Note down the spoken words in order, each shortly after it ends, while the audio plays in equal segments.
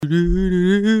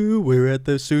We're at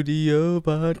the studio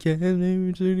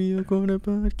podcast, studio corner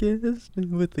podcast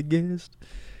with the guest.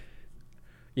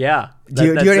 Yeah. Do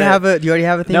you already have a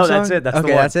theme song? No, that's it. That's the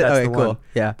one. That's it. That's Okay, the cool. one.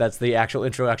 Yeah. That's the actual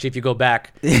intro. Actually, if you go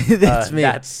back, That's me.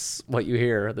 That's what you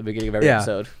hear at the beginning of every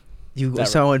episode.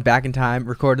 Someone went back in time,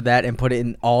 recorded that, and put it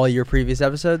in all your previous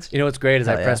episodes? You know what's great is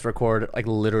I pressed record like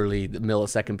literally the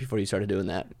millisecond before you started doing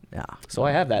that. Yeah. So I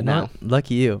have that now.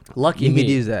 Lucky you. Lucky you me. could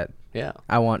use that. Yeah.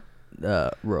 I want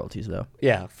royalties though.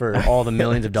 Yeah, for all the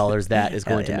millions of dollars that is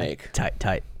going to make. Tight.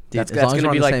 Dude, that's going to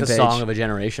be like the song of a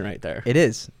generation right there. It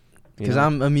is. Because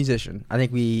I'm a musician. I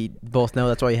think we both know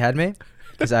that's why you had me.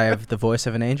 Because I have the voice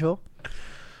of an angel.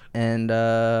 And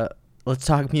let's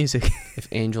talk music. If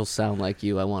angels sound like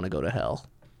you, I want to go to hell.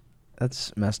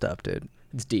 That's messed up, dude.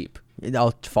 It's deep.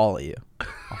 I'll follow you.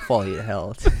 I'll follow you to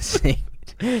hell to sing.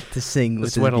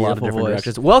 This went a lot of different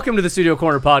directions. Welcome to the Studio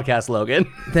Corner podcast, Logan.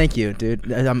 Thank you,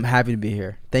 dude. I'm happy to be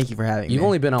here. Thank you for having me. You've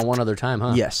only been on one other time,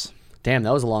 huh? Yes. Damn,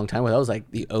 that was a long time. That was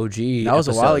like the OG That was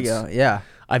episodes. a while ago, yeah.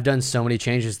 I've done so many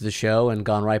changes to the show and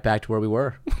gone right back to where we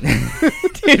were. Dude,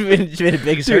 it's been a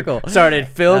big circle. Started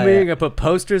filming. I put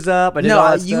posters up. I did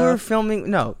all that you stuff. were filming.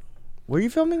 No. Were you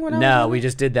filming when I was No, on we it?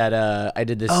 just did that. I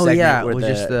did this segment where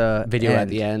just the video end. at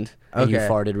the end. And you Okay.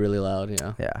 farted really loud.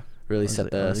 Yeah. Yeah. Really That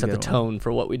set was a the good one. tone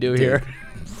for what we do Dude. here.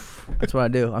 That's what I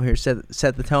do. I'm here to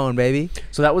set the tone, baby.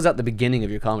 So that was at the beginning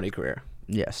of your comedy career.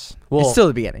 Yes. Well- It's still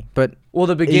the beginning, but Well,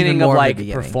 the beginning more of of the like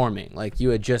beginning. performing. Like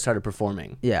you had just started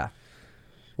performing. yeah.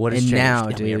 What has And changed? now, Tell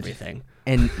me dude. everything.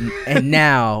 And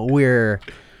now we're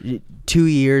 2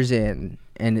 years in,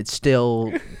 and it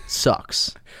still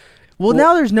sucks. Well,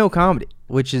 now there's no comedy,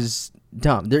 which is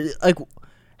dumb.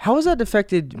 How has that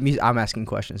affected me? I'm asking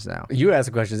questions now. You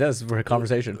ask questions. That's for a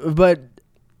conversation. But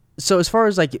so as far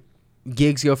as like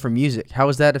gigs go for music, how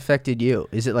has that affected you?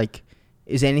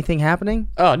 Is anything happening?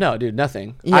 Oh, no, dude,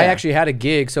 nothing. Yeah. I actually had a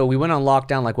gig. So we went on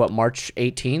lockdown like what, March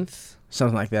 18th?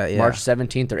 Something like that, yeah. March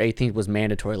 17th or 18th was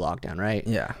mandatory lockdown, right?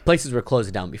 Yeah. Places were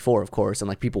closed down before, of course, and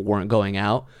like people weren't going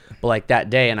out. But like that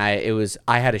day, and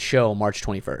I had a show March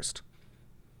 21st.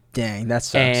 Dang, that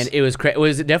sucks. And it was it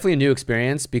was definitely a new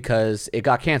experience because it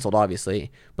got canceled,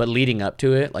 obviously. But leading up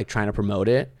to it, like trying to promote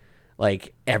it,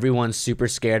 like everyone's super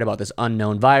scared about this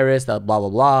unknown virus, that blah, blah,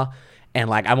 blah. And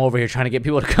like I'm over here trying to get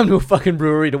people to come to a fucking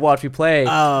brewery to watch me play.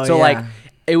 Oh, so yeah. like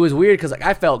it was weird because like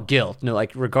I felt guilt,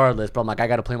 like regardless. But I'm like I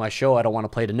got to play my show. I don't want to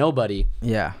play to nobody.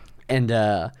 Yeah. And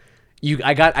I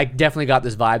definitely got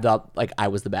this vibe that like I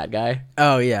was the bad guy.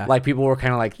 Oh, yeah. Like people were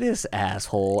kind of like this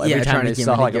asshole every time trying they to get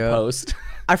saw me to like a go. post.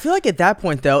 I feel like at that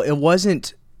point, though, it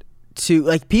wasn't too...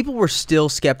 Like, people were still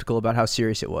skeptical about how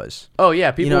serious it was. Oh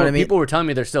yeah, people. know what I mean? People were telling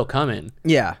me they're still coming,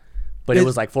 Yeah. but it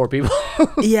was like 4 people.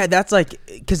 Yeah, that's like...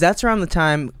 Because that's around the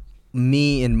time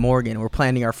me and Morgan were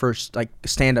planning our first, like,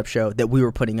 stand-up show that we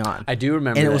were putting on. I do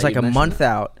remember. And it that was like you a mentioned month that.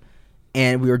 out,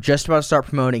 and we were just about to start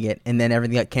promoting it, and then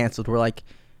everything got canceled. We're like,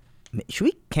 should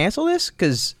we cancel this?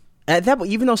 Because at that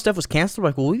point, even though stuff was canceled, we're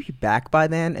like, will we be back by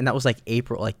then? And that was like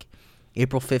April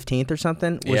 15th or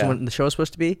something was Yeah. when the show was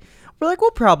supposed to be. We're like,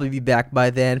 we'll probably be back by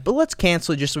then, but let's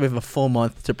cancel just so we have a full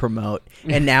month to promote.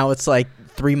 And now it's like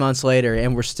 3 months later,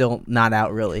 and we're still not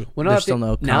out really. Well, There's still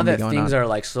no now comedy that going things on. are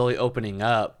like slowly opening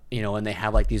up, and they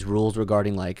have like these rules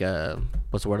regarding like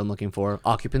what's the word I'm looking for?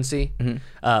 Occupancy.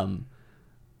 Mm-hmm.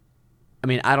 I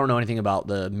mean, I don't know anything about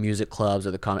the music clubs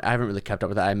or the comedy. I haven't really kept up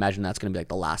with that. I imagine that's going to be like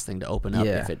the last thing to open up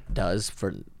Yeah. if it does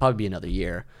for probably be another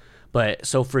year. But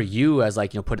so for you as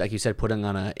like like you said, putting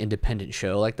on an independent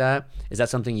show like that, is that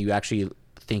something you actually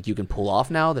think you can pull off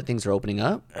now that things are opening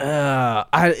up?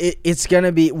 It's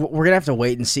gonna be. We're gonna have to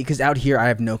wait and see because out here I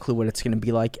have no clue what it's gonna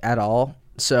be like at all.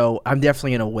 So I'm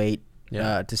definitely gonna wait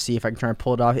to see if I can try and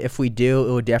pull it off. If we do,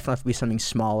 it would definitely have to be something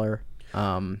smaller.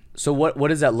 So what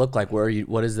does that look like?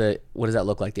 What does that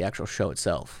look like, the actual show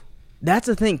itself? That's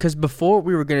the thing, because before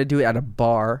we were gonna do it at a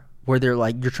bar where they're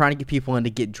like, you're trying to get people in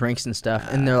to get drinks and stuff,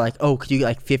 and they're like, oh, could you get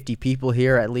like 50 people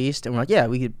here at least? And we're like, yeah,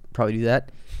 we could probably do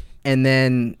that. And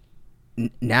then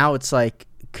now it's like,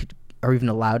 are we even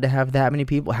allowed to have that many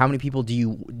people? How many people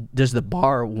does the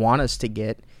bar want us to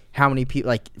get? How many people,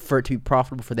 like, for it to be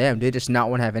profitable for them? Do they just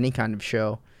not want to have any kind of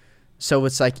show? So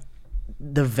it's like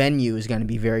the venue is going to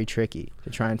be very tricky to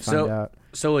try and find out.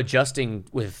 So adjusting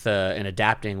with and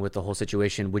adapting with the whole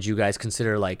situation, would you guys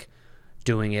consider like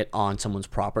doing it on someone's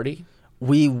property?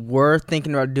 We were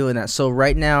thinking about doing that. So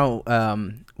right now,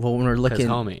 when we're looking,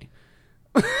 homie.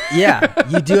 Yeah,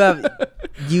 you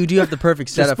do have the perfect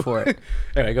setup for it.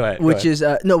 Anyway, go ahead. Which is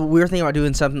no, we were thinking about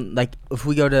doing something like if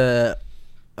we go to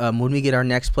when we get our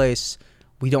next place,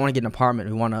 we don't want to get an apartment.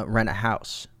 We want to rent a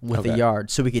house with a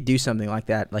yard, so we could do something like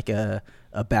that, like a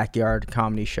backyard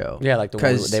comedy show. Yeah, like the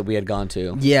one that we had gone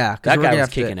to. Yeah, that guy was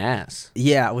kicking ass.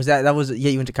 Yeah, that was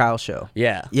you went to Kyle's show.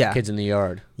 Yeah, Kids in the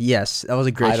Yard. Yes, that was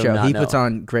a great show. He puts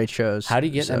on great shows. How do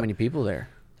you get that many people there?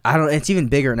 I don't. It's even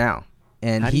bigger now,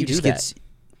 and How do he you just do gets.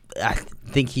 I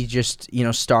think he just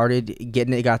started to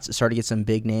get some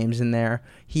big names in there.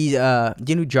 He do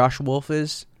you know who Josh Wolf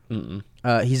is? Mm-mm.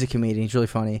 He's a comedian. He's really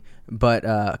funny. But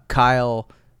Kyle,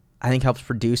 I think, helps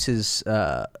produce his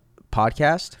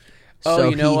podcast. Oh, so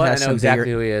you know what? I know exactly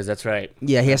bigger, who he is. That's right.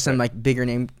 Yeah, he has some like bigger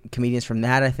name comedians from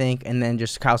that, I think, and then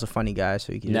just Kyle's a funny guy,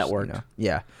 so he can network.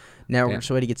 Network.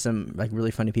 So way to get some like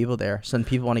really funny people there. Some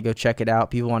people want to go check it out.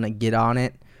 People want to get on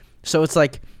it. So it's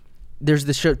like there's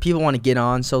the show. People want to get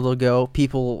on, so they'll go.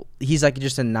 He's like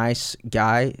just a nice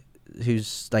guy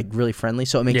who's like really friendly,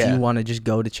 so it makes you want to just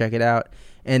go to check it out.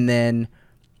 And then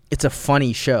it's a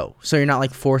funny show, so you're not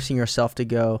like forcing yourself to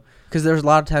go, because there's a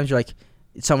lot of times you're like,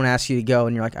 someone asks you to go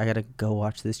and you're like, I gotta go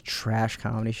watch this trash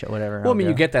comedy show, whatever. Well, I mean,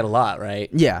 you get that a lot, right?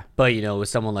 Yeah. But with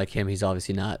someone like him, he's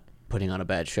obviously not putting on a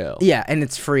bad show. Yeah, and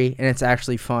it's free and it's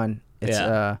actually fun.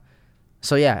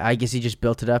 So yeah, I guess he just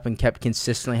built it up and kept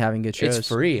consistently having good shows. It's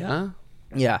free, huh?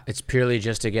 Yeah. It's purely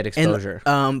just to get exposure.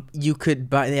 And you could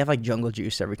buy, they have like jungle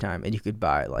juice every time, and you could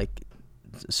buy like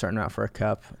a certain amount for a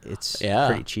cup. It's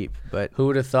pretty cheap. But who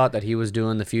would have thought that he was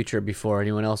doing the future before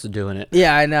anyone else was doing it?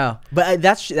 Yeah, I know. But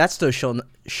that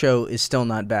show is still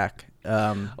not back.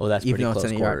 That's pretty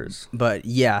close quarters. But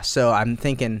yeah, so I'm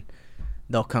thinking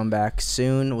they'll come back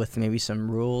soon with maybe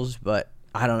some rules. But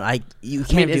I don't. You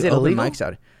can't do open mics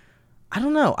out. I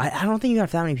don't know. I don't think you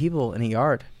have that many people in a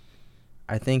yard.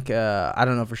 I think I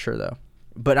don't know for sure though.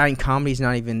 But I mean, comedy's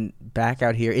not even back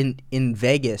out here in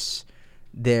Vegas.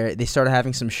 They started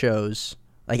having some shows,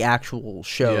 like actual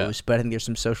shows, but I think there's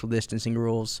some social distancing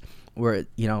rules where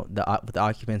with the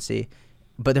occupancy,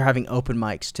 but they're having open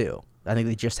mics too. I think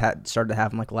they just started to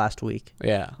have them like last week.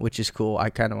 Yeah, which is cool. I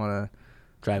kind of want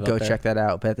to go check that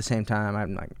out, but at the same time,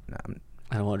 I'm like,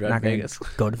 I don't want to drive to Vegas.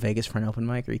 Go to Vegas for an open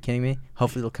mic. Are you kidding me?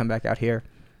 Hopefully they'll come back out here.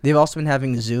 They've also been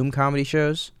having Zoom comedy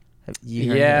shows.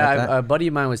 A buddy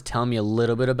of mine was telling me a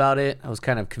little bit about it. I was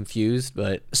kind of confused,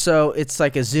 but so it's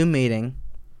like a Zoom meeting,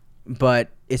 but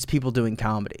it's people doing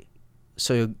comedy.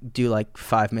 So you do like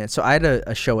 5 minutes. So I had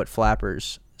a show at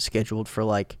Flappers scheduled for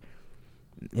like,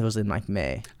 it was in like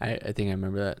May. I think I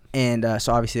remember that. And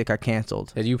so obviously it got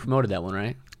canceled. You promoted that one,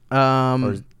 right?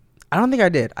 I don't think I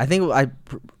did. I think I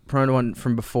promoted one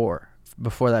from before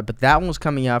that, but that one was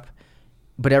coming up,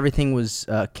 but everything was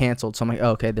canceled. So I'm like,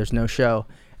 oh, okay, there's no show.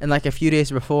 And like a few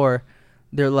days before,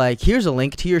 they're like, here's a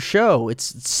link to your show.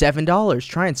 It's $7.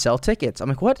 Try and sell tickets. I'm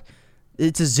like, what?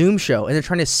 It's a Zoom show, and they're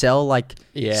trying to sell like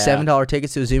 $7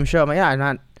 tickets to a Zoom show. I'm like, yeah,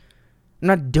 I'm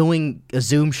not doing a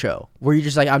Zoom show where you're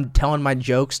just like, I'm telling my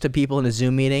jokes to people in a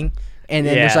Zoom meeting, and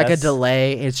then there's like a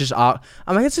delay. And it's just, I'm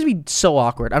like, it's gonna be so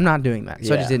awkward. I'm not doing that,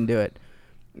 so I just didn't do it.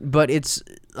 But it's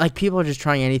like people are just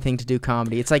trying anything to do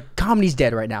comedy. It's like comedy's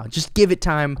dead right now. Just give it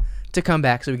time to come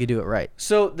back so we could do it right.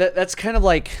 So that's kind of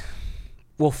like,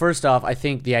 well, first off, I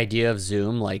think the idea of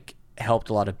Zoom like helped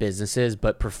a lot of businesses,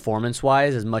 but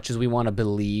performance-wise, as much as we want to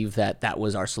believe that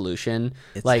was our solution,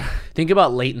 like think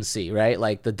about latency, right?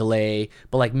 Like the delay,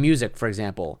 but like music, for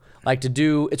example, like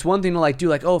it's one thing to like do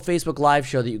like, oh, Facebook Live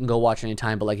show that you can go watch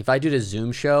anytime, but like if I did a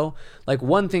Zoom show, like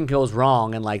one thing goes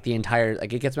wrong and like the entire,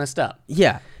 like it gets messed up.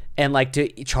 Yeah. And like to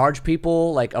charge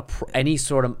people like even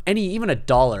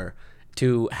 $1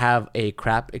 to have a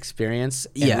crap experience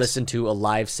and listen to a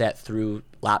live set through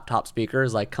laptop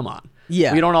speakers, like come on.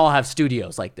 Yeah, we don't all have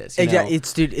studios like this. Exactly,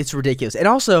 it's ridiculous. And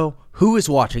also, who is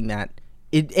watching that?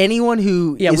 Anyone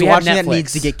who is watching that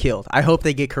needs to get killed. I hope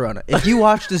they get corona. If you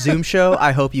watched a Zoom show,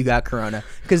 I hope you got corona,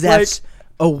 because that's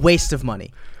a waste of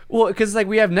money. Well, because like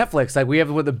we have Netflix, like we have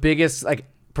one of the biggest like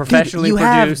professionally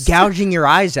produced. You have gouging your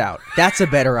eyes out. That's a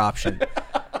better option.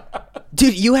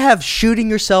 Dude, you have shooting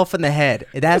yourself in the head.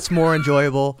 That's more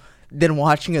enjoyable than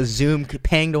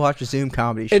paying to watch a Zoom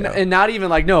comedy show. And not even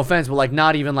like, no offense, but like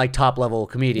not even like top level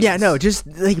comedians. Yeah, no, just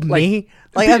like me.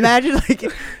 Like imagine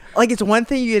like it's one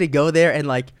thing you get to go there and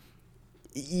like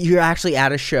you're actually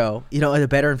at a show, in a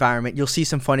better environment. You'll see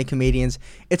some funny comedians.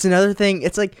 It's another thing.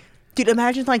 It's like, dude,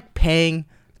 imagine like paying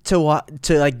to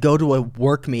like go to a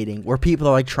work meeting where people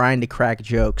are like trying to crack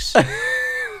jokes.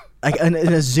 Like in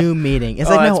a Zoom meeting. It's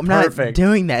like, no, I'm not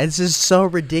doing that. It's just so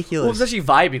ridiculous. Well, it's actually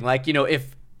vibing. Like,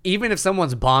 even if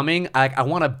someone's bombing, I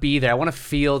want to be there. I want to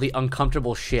feel the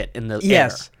uncomfortable shit in the air.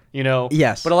 you know?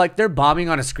 Yes. But like they're bombing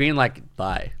on a screen, like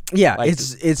bye. Yeah, Like,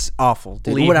 it's awful,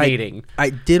 dude. leave What meeting. I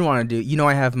did want to do, you know,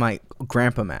 I have my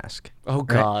grandpa mask. Oh right?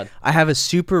 God. I have a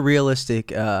super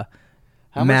realistic How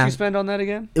much you spend on that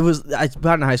again? It was I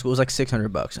bought in high school. It was like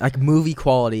 $600, like movie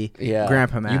quality. Yeah.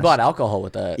 Grandpa mask. You bought alcohol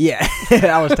with that. Yeah,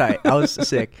 I was tight. I was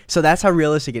sick. So that's how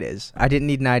realistic it is. I didn't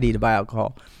need an ID to buy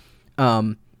alcohol.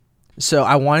 So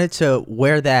I wanted to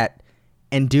wear that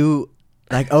and do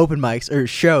like open mics or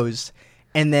shows,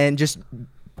 and then just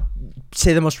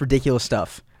say the most ridiculous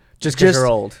stuff. Just because you're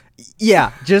old.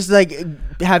 Yeah, just like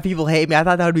have people hate me. I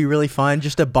thought that would be really fun,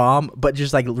 just to bomb, but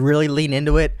just like really lean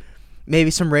into it.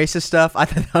 Maybe some racist stuff. I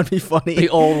thought that would be funny. The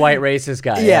old white racist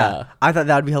guy. Yeah, I thought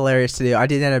that would be hilarious to do. I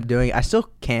didn't end up doing it. I still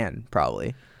can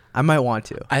probably. I might want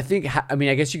to. I think. I mean,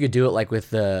 I guess you could do it like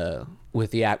with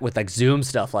like Zoom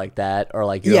stuff like that, or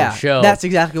like your own show. That's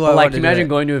exactly what. But I like, wanted to imagine do.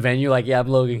 going to a venue like, yeah, I'm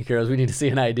Logan Quiroz. We need to see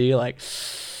an ID. Like,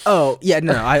 Oh yeah,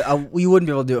 no, we wouldn't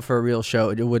be able to do it for a real show.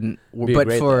 It wouldn't. Be But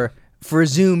great, for a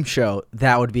Zoom show,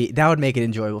 that would make it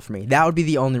enjoyable for me. That would be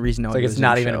the only reason I would. like do it's a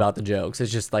not Zoom even show. about the jokes.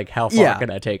 It's just like, how far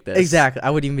can I take this? Exactly. I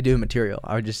wouldn't even be doing material.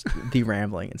 I would just be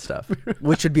rambling and stuff,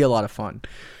 which would be a lot of fun.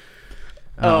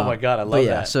 Oh my God, I love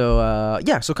yeah,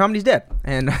 that. So comedy's dead,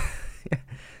 and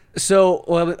So,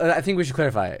 well, I think we should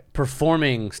clarify.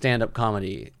 Performing stand-up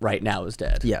comedy right now is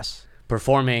dead. yes,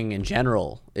 Performing in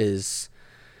general is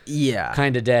yeah,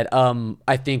 kind of dead.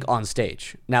 I think on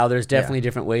stage. Now, there's definitely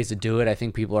different ways to do it. I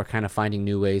think people are kind of finding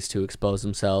new ways to expose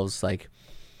themselves. Like,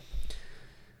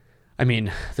 I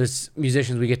mean, there's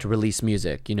musicians, we get to release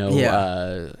music, you know.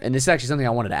 Yeah. And this is actually something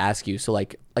I wanted to ask you. So,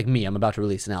 like me, I'm about to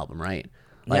release an album, right?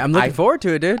 Like, yeah. I'm looking forward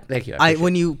to it, dude. Thank you. I appreciate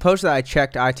When you posted that, I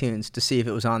checked iTunes to see if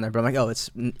it was on there, but I'm like, oh, it's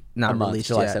not a month, released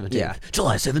July yet. 17th. Yeah,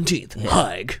 July 17th.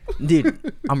 Haig.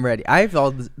 dude, I'm ready. I have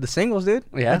all the singles, dude.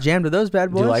 Yeah? I jammed to those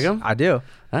bad boys. you like 'em? I do.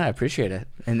 I appreciate it.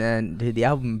 And then, dude, the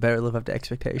album better live up to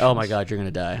expectations. Oh my God, you're gonna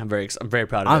die. I'm very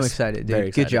proud of I'm this. excited, Very dude.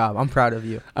 excited. Good job. I'm proud of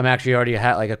you. I'm actually already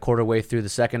like a quarter way through the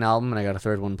second album, and I got a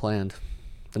third one planned.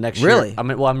 The next Really? year.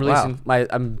 I'm releasing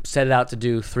I'm set it out to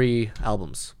do 3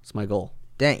 albums. It's my goal.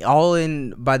 Dang, all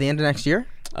in by the end of next year?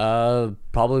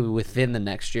 Probably within the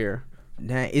next year.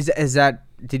 Dang, is that?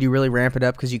 Did you really ramp it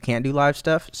up because you can't do live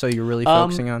stuff? So you're really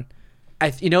focusing on?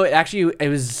 It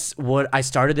was what I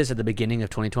started this at the beginning of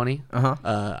 2020.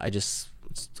 Uh-huh. It's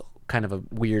kind of a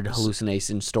weird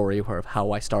hallucination story of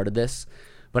how I started this.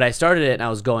 But I started it and I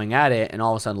was going at it, and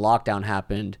all of a sudden lockdown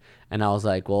happened, and I was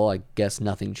like, well, I guess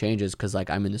nothing changes because like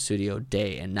I'm in the studio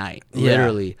day and night. Yeah.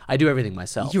 Literally, I do everything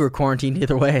myself. You were quarantined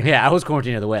either way. Yeah, I was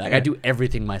quarantined either way. Like I do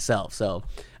everything myself. So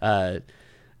I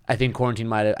think quarantine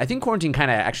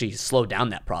kind of actually slowed down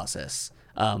that process.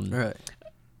 Right.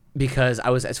 Because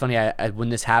it's funny, I when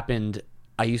this happened,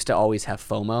 I used to always have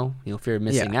FOMO, fear of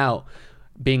missing out.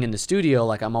 Being in the studio,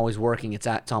 like I'm always working, it's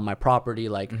on my property,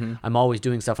 like I'm always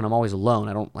doing stuff and I'm always alone.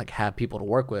 I don't like have people to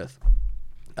work with.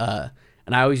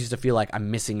 And I always used to feel like I'm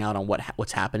missing out on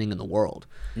what's happening in the world.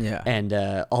 Yeah. And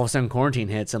all of a sudden quarantine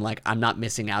hits and like I'm not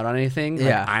missing out on anything. Like,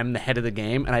 Yeah. I'm the head of the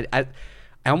game, and I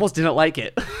almost didn't like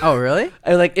it. Oh, really?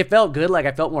 It felt good, like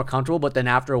I felt more comfortable, but then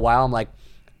after a while I'm like,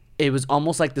 it was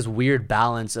almost like this weird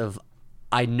balance of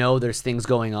I know there's things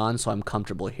going on, so I'm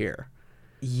comfortable here.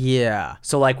 Yeah.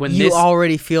 So like when You this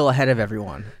already feel ahead of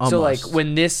everyone. Almost. So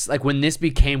when this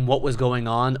became what was going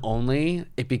on only,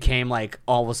 it became like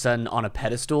all of a sudden on a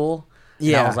pedestal.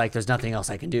 And I was like, there's nothing else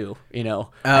I can do,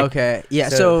 Okay. Yeah.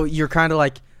 So you're kind of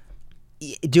like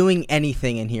doing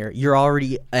anything in here. You're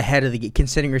already ahead of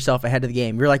considering yourself ahead of the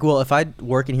game. You're like, well, if I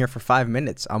work in here for 5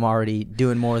 minutes, I'm already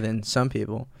doing more than some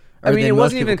people. I mean, it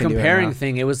wasn't even a comparing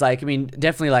thing. It was like,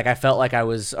 definitely like I felt like I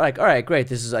was like, all right, great.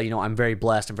 This is, I'm very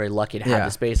blessed. I'm very lucky to have the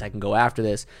space. I can go after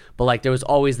this. But like, there was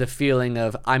always the feeling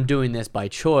of I'm doing this by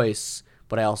choice,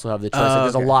 but I also have the choice. Like,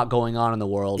 there's a lot going on in the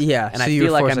world. Yeah. And I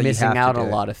feel like I'm missing out on a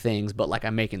lot of things, but like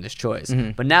I'm making this choice.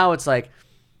 But now it's like,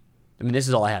 this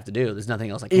is all I have to do. There's nothing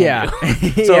else I can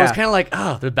do. So it's kind of like,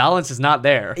 the balance is not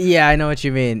there. Yeah, I know what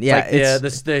you mean. Yeah, like,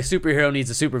 the superhero needs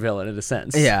a supervillain in a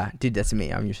sense. Yeah, dude, that's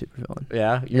me. I'm your supervillain.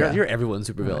 Yeah, you're everyone's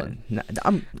supervillain. No,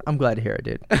 I'm glad to hear it,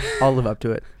 dude. I'll live up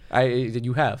to it.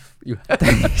 You have.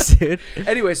 Thanks, dude.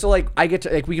 Anyway, so like I get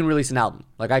to we can release an album.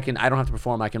 Like I don't have to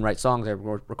perform. I can write songs. I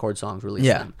record songs, release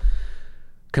them.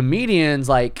 Comedians,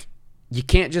 like you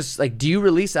can't just like. Do you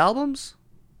release albums?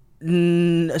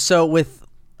 So with.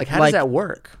 Like, how does that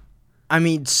work?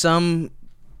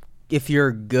 If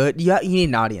you're good, you need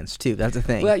an audience too. That's the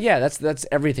thing. Well, yeah, that's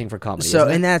everything for comedy. So, isn't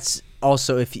it? and that's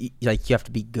also if you have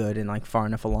to be good and like far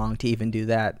enough along to even do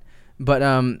that. But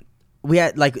we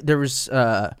had there was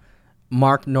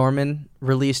Mark Norman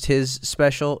released his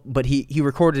special, but he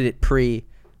recorded it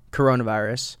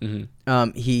coronavirus.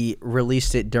 He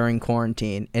released it during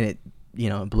quarantine, and it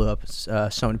blew up. So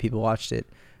many people watched it,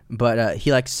 but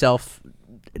he like self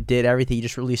did everything. He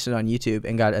just released it on YouTube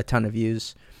and got a ton of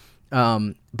views.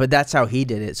 But that's how he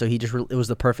did it. So he just it was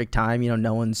the perfect time.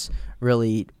 No one's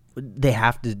really.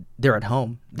 They're at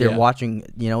home. They're watching,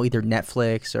 either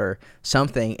Netflix or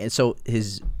something. And so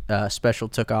his special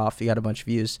took off. He got a bunch of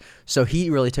views. So he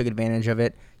really took advantage of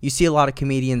it. You see a lot of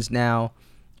comedians now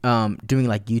doing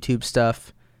like YouTube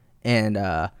stuff and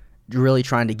really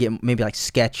trying to get maybe like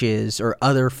sketches or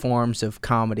other forms of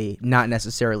comedy, not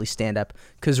necessarily stand-up.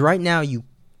 Because right now you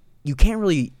can't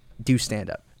really do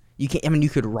stand-up. You can't. I mean, you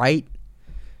could write,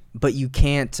 but you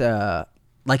can't.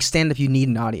 Like stand-up, you need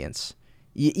an audience.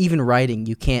 Even writing,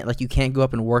 you can't go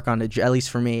up and work on it. At least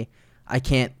for me, I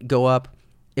can't go up.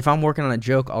 If I'm working on a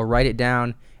joke, I'll write it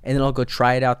down, and then I'll go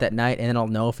try it out that night, and then I'll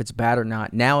know if it's bad or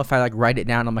not. Now, if I like write it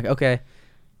down, I'm like, okay,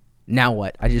 now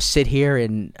what? I just sit here,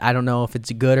 and I don't know if it's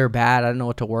good or bad. I don't know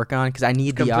what to work on because I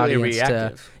need the audience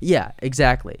reactive. Yeah,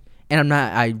 exactly. And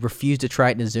I refuse to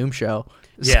try it in a Zoom show.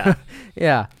 Yeah.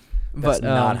 Yeah. That's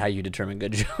not how you determine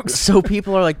good jokes. So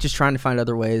people are like just trying to find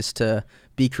other ways to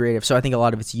be creative. So I think a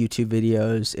lot of it's YouTube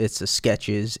videos, it's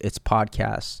sketches, it's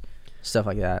podcasts, stuff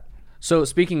like that. So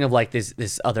speaking of like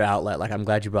this other outlet, like I'm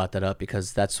glad you brought that up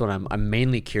because that's what I'm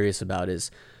mainly curious about is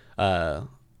I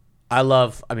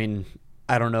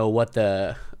don't know what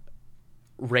the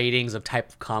ratings of type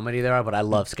of comedy there are, but I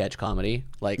love sketch comedy.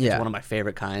 Like it's one of my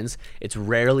favorite kinds. It's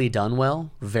rarely done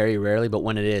well, very rarely, but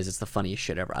when it is, it's the funniest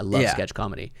shit ever. I love sketch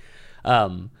comedy.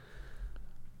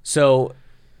 So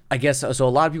I guess a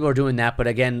lot of people are doing that, but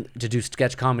again, to do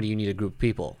sketch comedy, you need a group of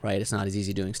people, right? It's not as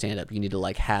easy doing stand-up. You need to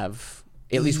like have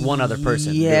at least one other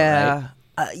person. Yeah,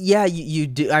 do it, right? You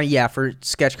do. For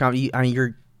sketch comedy,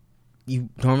 you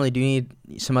normally do need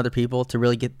some other people to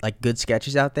really get like good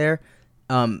sketches out there.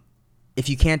 If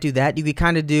you can't do that, you could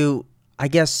kind of do, I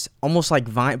guess, almost like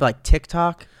Vine, but like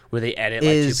TikTok. Where they edit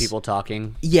like two people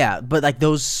talking. Yeah, but like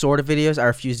those sort of videos, I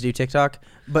refuse to do TikTok.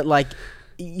 But like,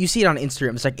 you see it on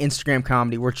Instagram. It's like Instagram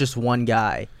comedy where it's just one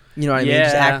guy. You know what I mean?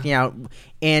 Just acting out.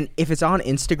 And if it's on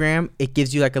Instagram, it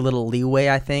gives you like a little leeway,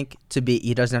 I think, to be.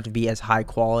 It doesn't have to be as high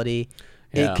quality.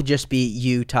 Yeah. It could just be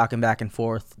you talking back and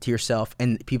forth to yourself,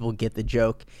 and people get the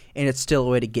joke. And it's still a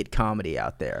way to get comedy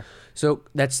out there. So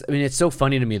it's so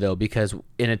funny to me though, because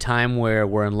in a time where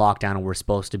we're in lockdown and we're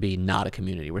supposed to be not a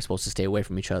community, we're supposed to stay away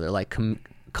from each other. Like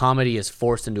comedy is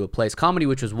forced into a place. Comedy,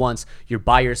 which was once you're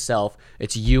by yourself,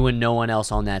 it's you and no one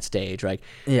else on that stage, right?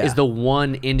 Yeah. Is the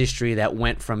one industry that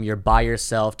went from you're by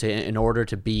yourself to in order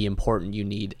to be important, you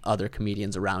need other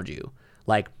comedians around you.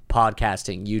 Like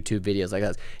podcasting, YouTube videos like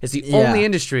that. It's the only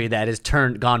industry that has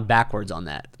gone backwards on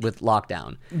that with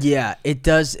lockdown. Yeah, it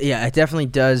does. Yeah, it definitely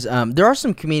does. There are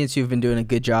some comedians who've been doing a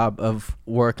good job of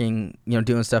working,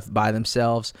 doing stuff by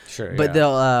themselves. Sure. But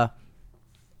they'll, a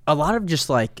lot of just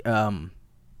like,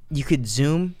 you could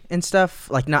Zoom and stuff,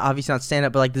 like obviously not stand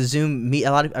up, but like the Zoom meet.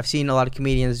 I've seen a lot of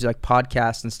comedians do like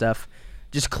podcasts and stuff,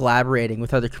 just collaborating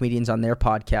with other comedians on their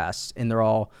podcasts, and they're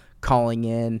all calling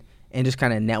in and just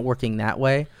kind of networking that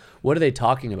way. What are they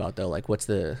talking about though? Like what's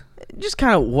the... Just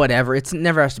kind of whatever. It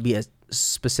never has to be a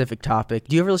specific topic.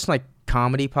 Do you ever listen to like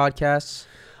comedy podcasts?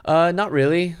 Not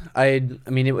really. I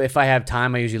mean, if I have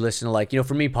time, I usually listen to like,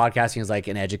 for me, podcasting is like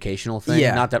an educational thing.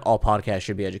 Yeah. Not that all podcasts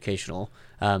should be educational.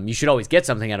 You should always get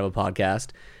something out of a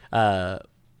podcast.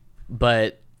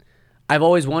 But I've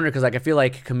always wondered, because like I feel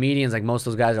like comedians, like most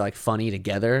of those guys are like funny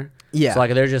together. Yeah. So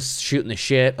like they're just shooting the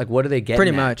shit. Like what are they getting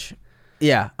Pretty at? Much.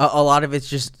 Yeah. A lot of it's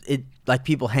just like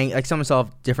people hang, like some will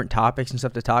have different topics and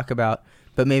stuff to talk about,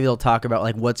 but maybe they'll talk about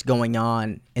like what's going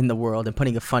on in the world and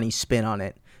putting a funny spin on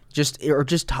it. Just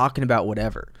talking about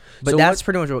whatever. But so that's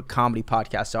pretty much what comedy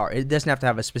podcasts are. It doesn't have to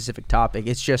have a specific topic.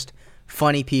 It's just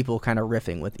funny people kind of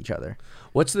riffing with each other.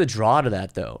 What's the draw to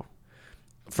that though?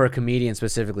 For a comedian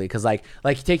specifically, because like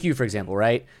take you for example,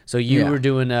 right? So you were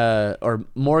doing or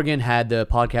Morgan had the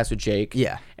podcast with Jake,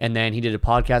 and then he did a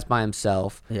podcast by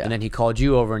himself, and then he called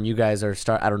you over, and you guys are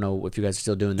I don't know if you guys are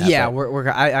still doing that. Yeah,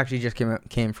 I actually just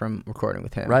came from recording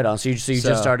with him. Right on. So you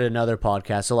just started another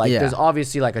podcast. So like there's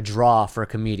obviously like a draw for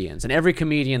comedians, and every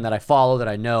comedian that I follow that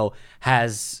I know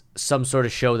has some sort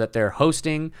of show that they're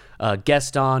hosting,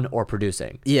 guest on, or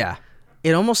producing. Yeah,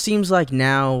 it almost seems like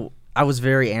now. I was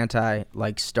very anti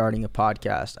like starting a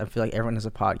podcast. I feel like everyone has a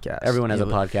podcast. Everyone has a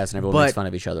podcast, and everyone makes fun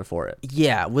of each other for it.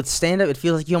 Yeah, with stand-up, it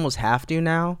feels like you almost have to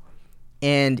now.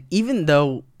 And even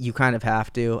though you kind of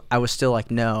have to, I was still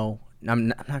like, no, I'm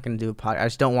not going to do a podcast. I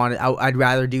just don't want it. I'd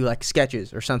rather do like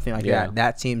sketches or something like that.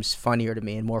 That seems funnier to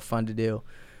me and more fun to do.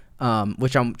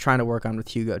 which I'm trying to work on with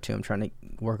Hugo too. I'm trying to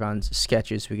work on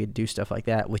sketches. We could do stuff like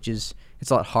that, which is,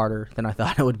 it's a lot harder than I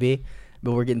thought it would be,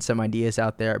 but we're getting some ideas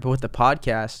out there. But with the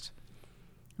podcast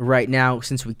right now,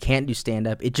 since we can't do stand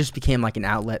up, it just became like an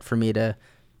outlet for me to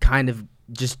kind of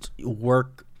just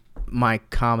work my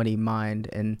comedy mind.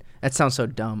 And that sounds so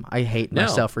dumb. I hate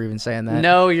myself for even saying that.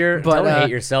 No, don't hate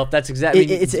yourself. That's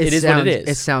exactly, it is what it is.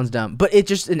 It sounds dumb, but it's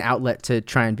just an outlet to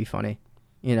try and be funny.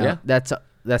 You know,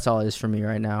 that's all it is for me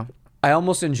right now. I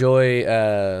almost enjoy it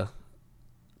a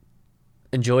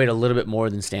little bit more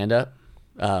than stand up.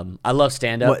 I love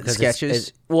stand up.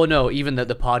 Sketches? Even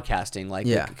the podcasting, like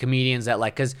the comedians that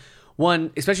like, because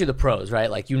one, especially the pros, right?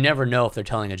 Like you never know if they're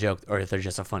telling a joke or if they're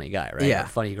just a funny guy, right? Yeah. Or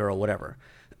funny girl, whatever.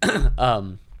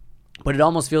 But it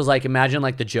almost feels like, imagine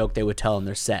like the joke they would tell in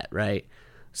their set, right?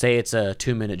 Say it's a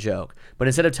 2-minute joke, but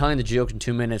instead of telling the joke in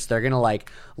 2 minutes, they're going to like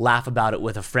laugh about it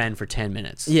with a friend for 10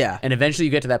 minutes. Yeah. And eventually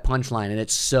you get to that punchline and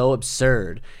it's so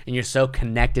absurd and you're so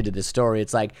connected to this story.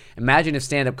 It's like, imagine if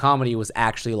stand-up comedy was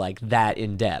actually like that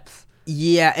in depth.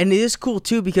 Yeah, and it is cool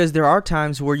too because there are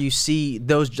times where you see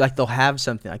those, like they'll have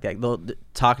something like that. They'll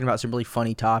talking about some really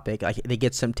funny topic, like they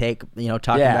get some take,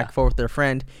 talking back and forth with their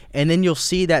friend, and then you'll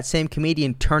see that same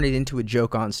comedian turn it into a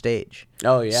joke on stage.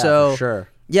 Oh yeah, for sure.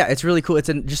 Yeah, it's really cool. It's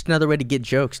just another way to get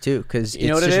jokes too, because it's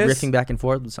just riffing back and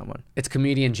forth with someone. It's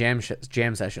comedian jam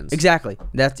sessions. Exactly.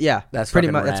 That's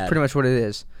pretty much rad. That's pretty much what it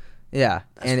is. Yeah,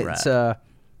 That's and rad.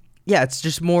 it's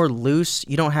just more loose.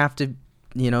 You don't have to,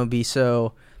 be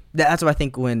so. That's what I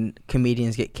think when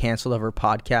comedians get canceled over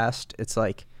podcast. It's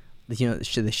like,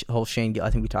 the whole Shane Gill. I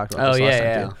think we talked about this last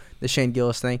time too. The Shane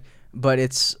Gillis thing, but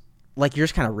it's like you're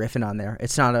just kind of riffing on there.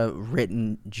 It's not a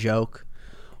written joke.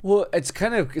 Well, it's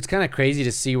kind of crazy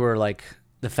to see where like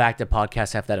the fact that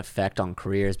podcasts have that effect on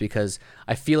careers, because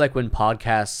I feel like when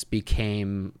podcasts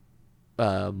became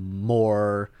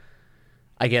more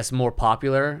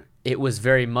popular, it was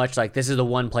very much like, this is the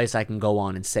one place I can go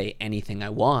on and say anything I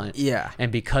want. Yeah.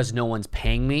 And because no one's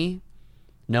paying me,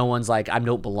 no one's like, I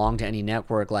don't belong to any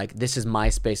network. Like, this is my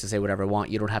space to say whatever I want.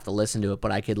 You don't have to listen to it,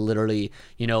 but I could literally,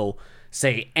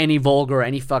 say any vulgar,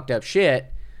 any fucked up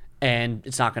shit, and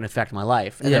it's not going to affect my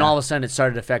life. And then all of a sudden it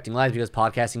started affecting lives because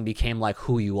podcasting became like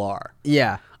who you are.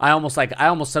 Yeah.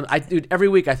 Dude, every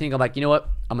week I think I'm like, you know what?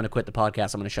 I'm going to quit the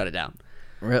podcast. I'm going to shut it down.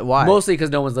 Why? Mostly because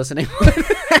no one's listening.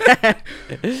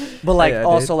 But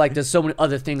like, like there's so many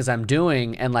other things I'm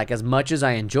doing, and like as much as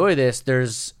I enjoy this,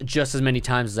 there's just as many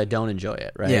times as I don't enjoy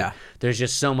it, right? Yeah. There's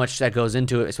just so much that goes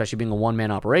into it, especially being a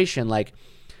one-man operation. Like,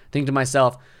 think to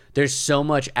myself, there's so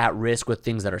much at risk with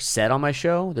things that are said on my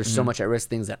show. There's so much at risk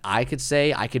things that I could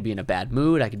say. I could be in a bad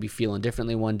mood. I could be feeling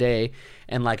differently one day.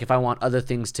 And like, if I want other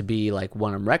things to be like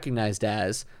what I'm recognized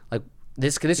as, like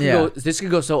this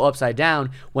could go so upside down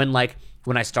when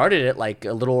I started it like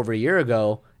a little over a year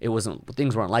ago,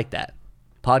 things weren't like that.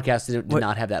 Podcasts did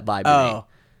not have that vibe. Oh,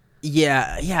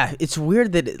 yeah. It's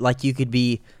weird that like you could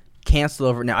be canceled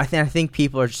over now. I think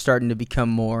people are starting to become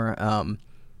more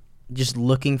just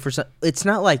looking for some. It's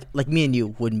not like me and you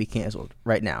wouldn't be canceled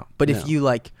right now, but if you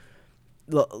like,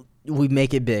 we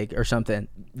make it big or something,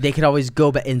 they could always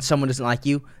go back, and someone doesn't like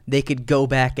you, they could go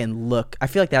back and look. I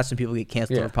feel like that's when people get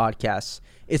canceled over podcasts.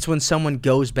 It's when someone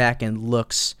goes back and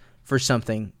looks for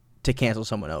something to cancel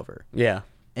someone over. Yeah.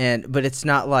 But it's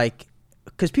not like,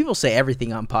 because people say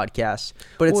everything on podcasts,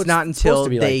 but it's not until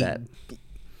they. Like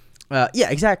that.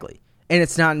 Yeah, exactly. And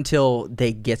it's not until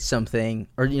they get something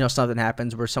or something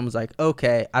happens where someone's like,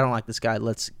 okay, I don't like this guy.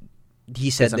 He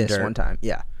said this one time.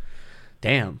 Yeah.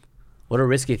 Damn, what a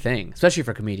risky thing, especially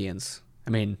for comedians. I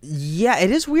mean, yeah, it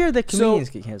is weird that comedians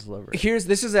get canceled over.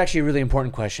 This is actually a really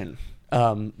important question.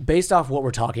 Based off what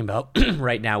we're talking about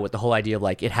right now with the whole idea of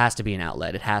like, it has to be an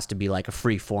outlet. It has to be like a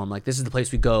free form. Like, this is the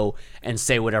place we go and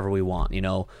say whatever we want,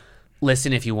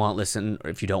 listen if you want, listen or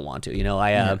if you don't want to,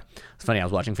 it's funny. I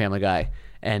was watching Family Guy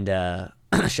and,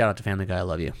 shout out to Family Guy. I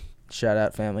love you. Shout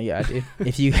out Family Guy, dude.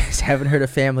 If you guys haven't heard of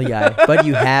Family Guy, but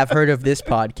you have heard of this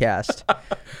podcast,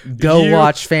 go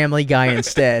watch Family Guy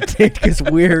instead, because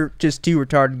we're just two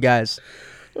retarded guys.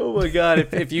 Oh my God!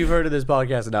 If you've heard of this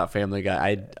podcast and not Family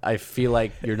Guy, I feel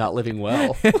like you're not living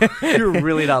well. You're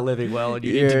really not living well, and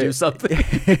you need to do something.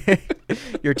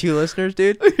 Your two listeners,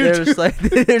 dude.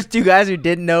 There's two guys who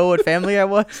didn't know what Family Guy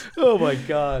was. Oh my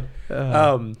God!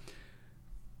 I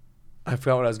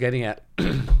forgot what I was getting at.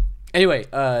 Anyway,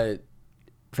 it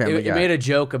made a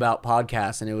joke about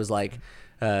podcasts, and it was like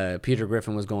Peter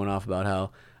Griffin was going off about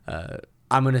how.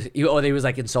 He was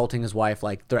like insulting his wife,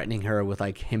 like threatening her with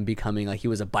like him becoming like, he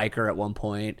was a biker at one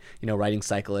point, riding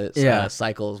bicycles. I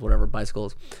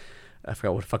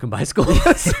forgot what a fucking bicycle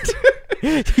was.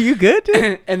 You good,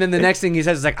 dude? And then the next thing he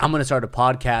says is like, I'm going to start a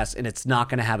podcast and it's not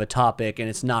going to have a topic and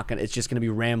it's just going to be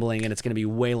rambling and it's going to be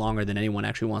way longer than anyone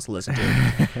actually wants to listen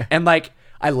to. And like,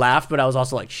 I laughed, but I was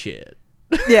also like, shit.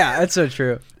 Yeah, that's so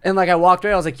true. And like, I walked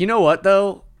away. I was like, you know what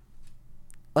though?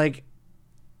 Like,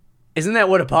 isn't that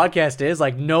what a podcast is?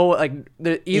 Like, no, like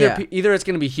either it's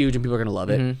going to be huge and people are going to love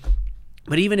it.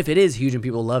 But even if it is huge and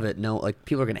people love it, no, like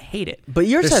people are going to hate it. But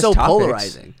yours They're has so topics.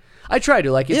 polarizing. I try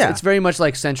to it's very much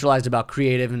like centralized about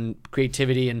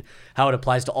creativity and how it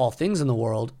applies to all things in the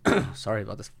world. Sorry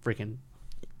about this freaking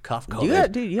cough.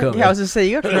 COVID. I was gonna say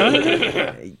you got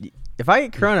corona. If I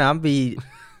get corona, I'll be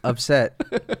upset.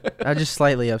 I'm just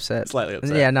slightly upset.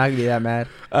 Yeah, not gonna be that mad.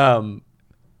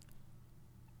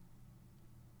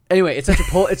 Anyway,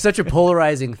 it's such a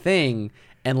polarizing thing.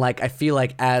 And like, I feel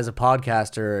like as a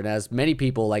podcaster and as many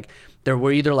people, like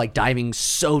we're either like diving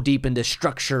so deep into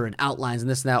structure and outlines and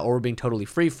this and that, or we're being totally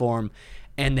freeform.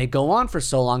 And they go on for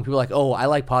so long. People are like, oh, I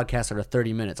like podcasts that are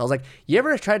 30 minutes. I was like, you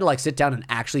ever tried to like sit down and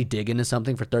actually dig into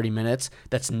something for 30 minutes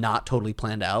that's not totally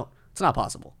planned out? It's not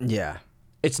possible. Yeah.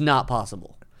 It's not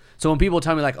possible. So when people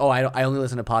tell me like, oh, I only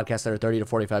listen to podcasts that are 30 to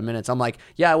 45 minutes, I'm like,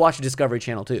 yeah, I watch the Discovery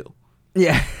Channel too.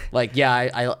 Yeah. Like,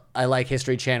 yeah, I like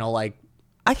History Channel. Like,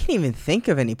 I can't even think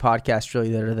of any podcasts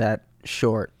really that are that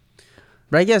short.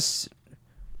 But I guess,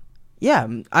 yeah.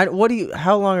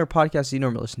 How long are podcasts do you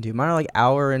normally listen to? Mine are like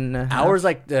hour and a half. Hour's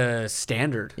like the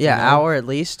standard. Yeah, hour at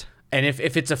least. And if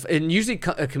it's and usually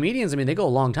comedians, I mean, they go a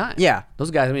long time. Yeah.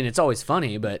 Those guys, I mean, it's always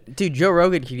funny, but. Dude, Joe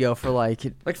Rogan could go for like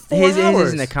 4 hours. His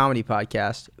isn't a comedy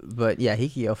podcast, but yeah, he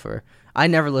could go for. I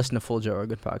never listen to full Joe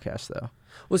Rogan podcast though.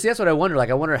 Well, see, that's what I wonder.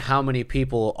 Like, I wonder how many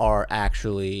people are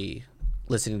actually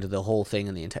listening to the whole thing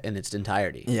in its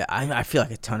entirety. Yeah, I feel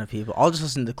like a ton of people. I'll just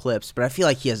listen to the clips, but I feel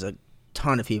like he has a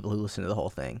ton of people who listen to the whole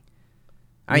thing.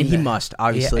 I mean, he must,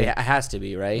 obviously. Yeah, it has to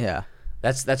be, right? Yeah.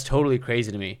 That's totally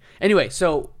crazy to me. Anyway,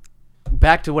 so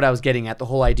back to what I was getting at, the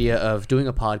whole idea of doing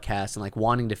a podcast and like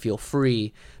wanting to feel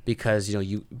free because, you know,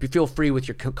 you feel free with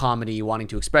your comedy, wanting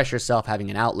to express yourself,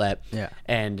 having an outlet,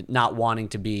 and not wanting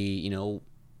to be, you know,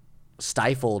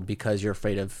 stifled because you're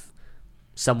afraid of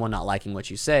someone not liking what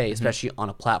you say, especially on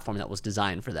a platform that was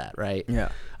designed for that, right? Yeah.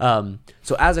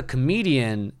 So as a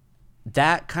comedian,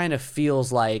 that kind of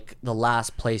feels like the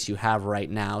last place you have right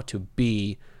now to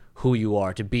be who you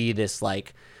are, to be this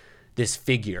like this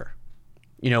figure.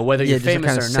 You know, whether you're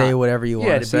famous or not. Say whatever you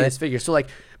want to say. Be this figure. So like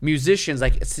musicians,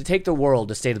 like to take the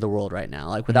state of the world right now,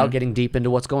 like without getting deep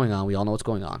into what's going on, we all know what's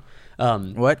going on.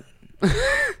 What?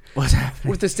 What's happening?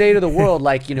 With the state of the world,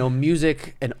 like, you know,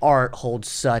 music and art hold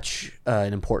such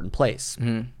an important place.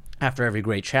 After every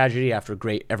great tragedy, after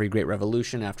every great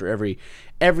revolution, after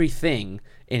everything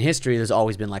in history, there's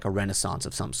always been like a renaissance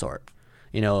of some sort.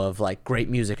 You know, of like great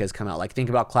music has come out. Like think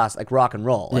about class, like rock and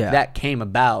roll. Like that came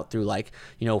about through like,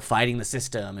 you know, fighting the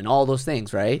system and all those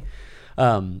things, right?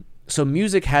 So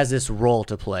music has this role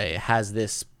to play. It has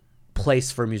this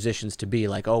place for musicians to be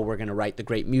like, oh, we're going to write the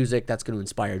great music that's going to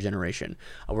inspire a generation.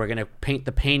 We're going to paint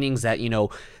the paintings that, you know,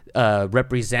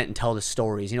 represent and tell the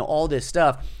stories, you know, all this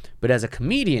stuff. But as a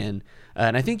comedian,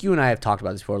 and I think you and I have talked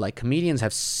about this before, like comedians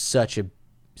have such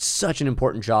an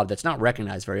important job that's not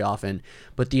recognized very often,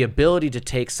 but the ability to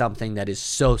take something that is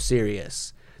so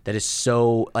serious, that is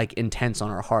so like intense on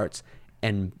our hearts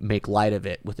and make light of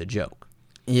it with a joke.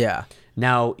 Yeah.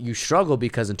 Now you struggle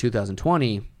because in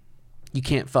 2020, you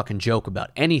can't fucking joke about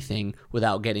anything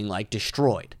without getting like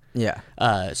destroyed. Yeah.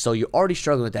 So you're already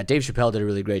struggling with that. Dave Chappelle did a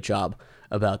really great job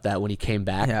about that when he came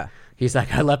back. Yeah. He's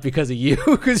like, I left because of you,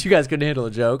 because you guys couldn't handle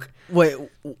a joke. Wait,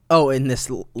 in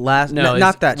this last,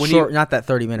 not that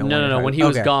 30-minute one. No. When he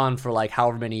was gone for like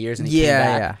however many years, and he came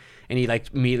back, and he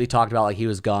like immediately talked about like he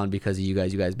was gone because of you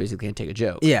guys. You guys basically can't take a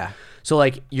joke. Yeah. So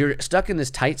like you're stuck in this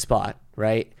tight spot,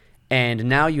 right? And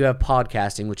now you have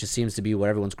podcasting, which seems to be what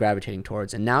everyone's gravitating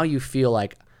towards. And now you feel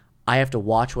like I have to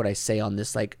watch what I say on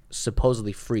this like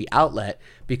supposedly free outlet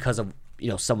because of, you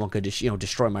know, someone could just, you know,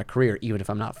 destroy my career even if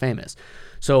I'm not famous.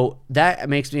 So that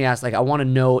makes me ask, like, I want to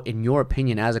know, in your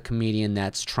opinion, as a comedian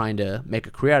that's trying to make a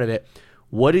career out of it,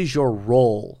 what is your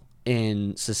role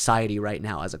in society right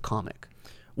now as a comic?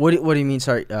 What do you mean?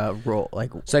 Sorry, role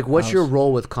like. So like, what's your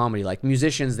role with comedy? Like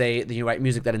musicians, they write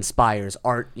music that inspires.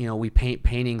 Art, you know, we paint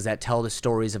paintings that tell the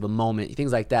stories of a moment,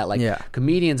 things like that. Like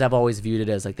comedians, I've always viewed it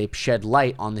as like they shed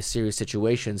light on the serious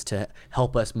situations to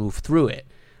help us move through it.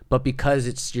 But because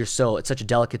it's such a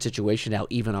delicate situation now,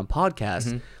 even on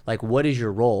podcasts, like what is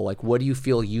your role? Like what do you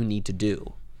feel you need to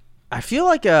do? I feel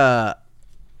like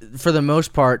for the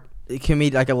most part, it can be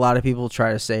like a lot of people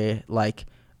try to say like,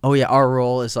 oh yeah, our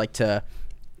role is like to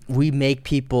we make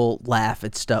people laugh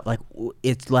at stuff like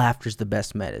it's laughter's the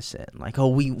best medicine. Like, oh,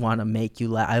 we want to make you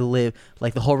laugh.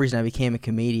 Like the whole reason I became a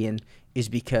comedian is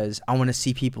because I want to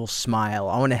see people smile.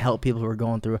 I want to help people who are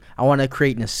going through. I want to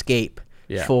create an escape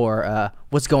for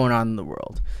what's going on in the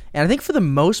world. And I think for the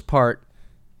most part,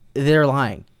 they're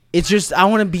lying. It's just I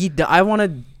want to be dumb.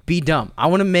 I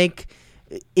want to make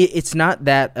it's not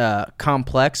that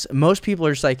complex. Most people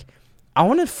are just like, I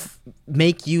want to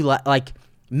make you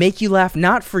laugh,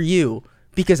 not for you,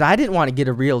 because I didn't want to get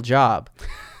a real job,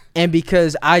 and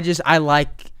because I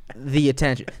like the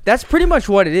attention. That's pretty much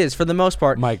what it is for the most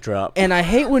part. Mic drop. And I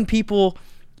hate when people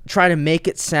try to make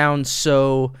it sound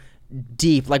so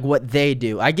deep, like what they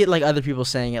do. I get like other people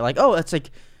saying it, like, oh, that's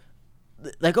like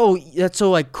oh, that's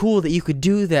so like cool that you could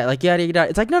do that, like yada yada.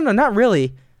 It's like no, not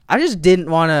really. I just didn't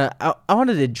want to. I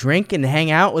wanted to drink and hang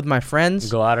out with my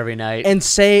friends, go out every night, and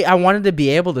say I wanted to be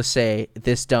able to say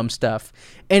this dumb stuff.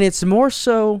 And it's more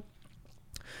so,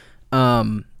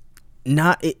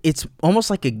 it's almost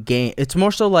like a game. It's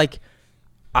more so like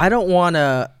I don't want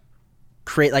to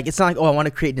create like it's not like, oh, I want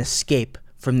to create an escape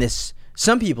from this.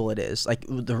 Some people it is like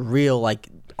the real like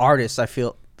artists. I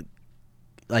feel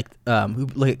like who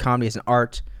look at comedy as an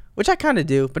art, which I kind of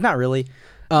do, but not really.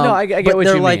 No, I get what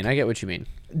you mean. I get what you mean.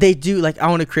 They do like I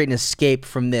want to create an escape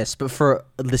from this, but for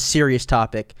the serious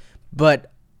topic.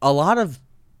 But a lot of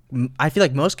I feel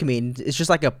like most comedians, it's just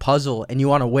like a puzzle, and you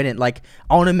want to win it. Like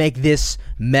I want to make this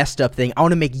messed up thing. I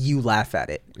want to make you laugh at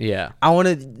it. Yeah. I want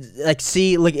to like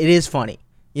see like it is funny.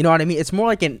 You know what I mean? It's more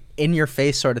like an in your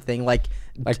face sort of thing. Like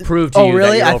prove to you. Oh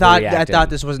really? That you're I thought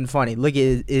this wasn't funny. Look,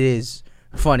 it is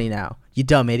funny now. You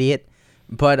dumb idiot.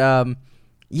 But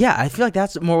yeah, I feel like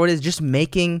that's more what it is. Just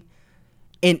making.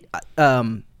 And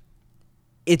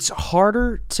it's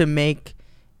harder to make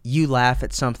you laugh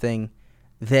at something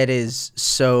that is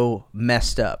so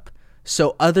messed up.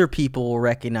 So other people will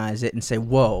recognize it and say,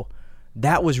 whoa,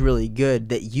 that was really good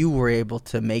that you were able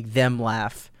to make them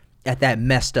laugh at that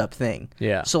messed up thing.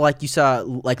 Yeah. So like you saw,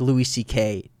 like Louis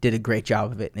C.K. did a great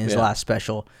job of it in his last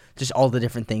special. Just all the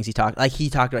different things he talked. Like he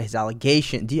talked about his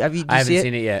allegation. I haven't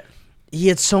seen it yet. He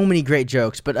had so many great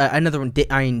jokes. But another one, Dave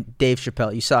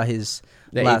Chappelle. You saw his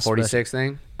the last 846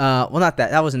 thing? Well, not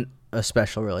that. That wasn't a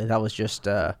special, really. That was just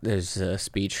There's a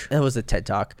speech. That was a TED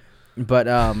Talk. But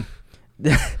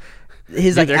his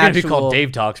Dude, like they're actual, gonna be called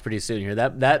Dave Talks pretty soon here.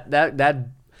 That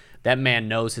man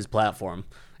knows his platform.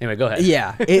 Anyway, go ahead.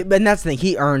 Yeah, and that's the thing.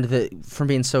 He earned from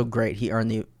being so great. He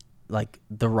earned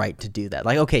the right to do that.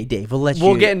 Like, okay, Dave, we'll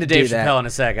get into Dave that. Chappelle in a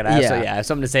second. I have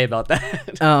something to say about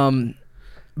that.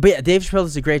 But yeah, Dave Chappelle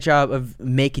does a great job of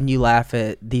making you laugh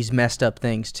at these messed up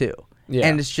things too. Yeah,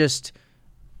 and it's just,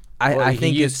 I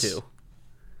think he used to.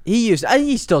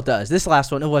 He still does. This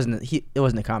last one, it wasn't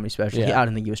a comedy special. Yeah. I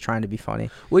don't think he was trying to be funny.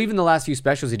 Well, even the last few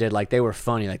specials he did, like, they were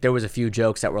funny. Like, there was a few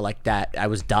jokes that were like that. I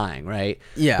was dying, right?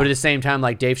 Yeah. But at the same time,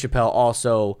 like, Dave Chappelle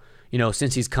also, you know,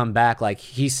 since he's come back, like,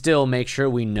 he still makes sure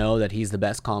we know that he's the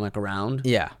best comic around.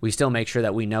 Yeah. We still make sure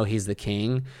that we know he's the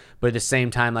king. But at the same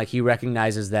time, like, he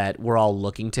recognizes that we're all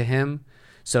looking to him.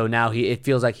 So now it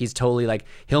feels like he's totally, like,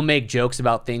 he'll make jokes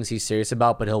about things he's serious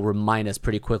about, but he'll remind us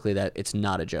pretty quickly that it's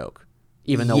not a joke.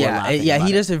 Even though we're laughing about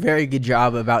he does a very good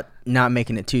job about not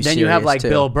making it too serious. Then you have like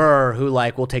Bill Burr, who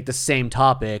like will take the same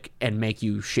topic and make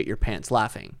you shit your pants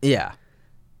laughing. Yeah,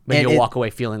 but you'll walk away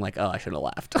feeling like, oh, I should have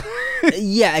laughed.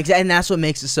 Yeah, exactly, and that's what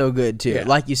makes it so good too. Yeah.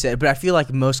 Like you said, but I feel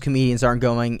like most comedians aren't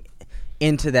going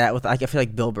into that with like I feel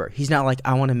like Bill Burr. He's not like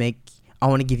I want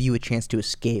to give you a chance to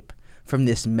escape from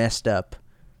this messed up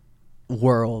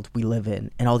world we live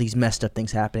in and all these messed up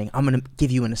things happening. I'm gonna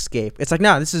give you an escape. It's like,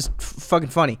 no, this is fucking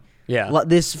funny. Yeah.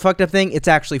 This fucked up thing, it's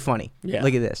actually funny. Yeah.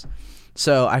 Look at this.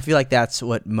 So I feel like that's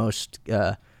what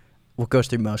what goes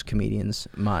through most comedians'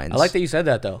 minds. I like that you said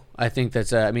that, though. I think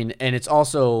that's, and it's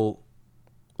also,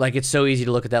 like, it's so easy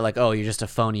to look at that like, oh, you're just a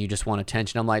phony, you just want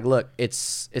attention. I'm like, look,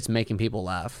 it's making people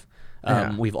laugh.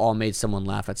 We've all made someone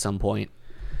laugh at some point,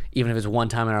 even if it's one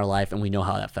time in our life, and we know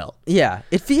how that felt. Yeah.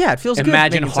 It feels good.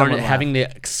 Imagine having the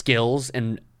skills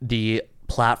and the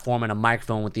platform and a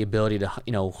microphone with the ability to,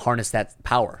 you know, harness that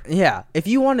power. Yeah. If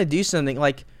you want to do something,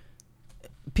 like,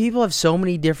 people have so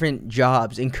many different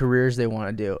jobs and careers they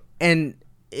want to do, and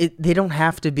they don't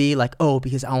have to be like, oh,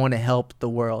 because I want to help the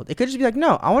world. It could just be like,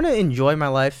 no, I want to enjoy my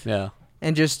life. Yeah.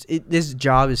 And just this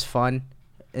job is fun.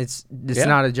 It's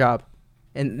not a job,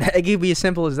 and it could be as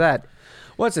simple as that.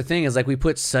 What's the thing is, like, we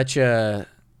put such a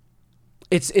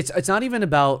it's not even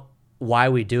about why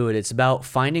we do it. It's about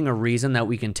finding a reason that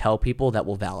we can tell people that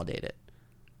will validate it.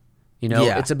 You know,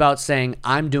 It's about saying,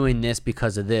 I'm doing this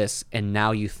because of this, and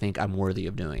now you think I'm worthy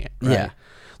of doing it. Right? Yeah.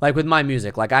 Like with my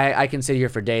music, like I can sit here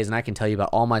for days and I can tell you about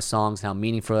all my songs, how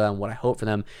meaningful them, what I hope for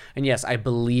them. And yes, I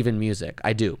believe in music.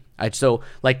 I do. So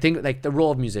like think like the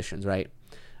role of musicians, right?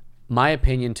 My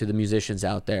opinion to the musicians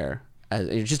out there,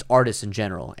 as just artists in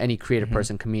general, any creative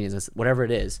person, comedians, whatever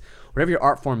it is, whatever your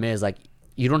art form is, like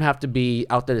you don't have to be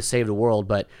out there to save the world,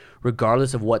 but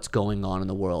regardless of what's going on in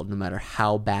the world, no matter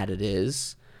how bad it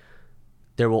is,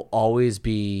 there will always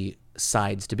be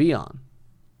sides to be on.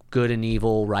 Good and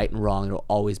evil, right and wrong, there will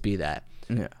always be that.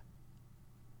 Yeah.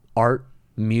 Art,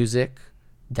 music,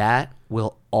 that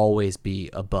will always be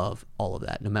above all of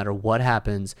that. No matter what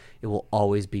happens, it will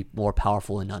always be more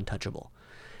powerful and untouchable.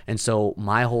 And so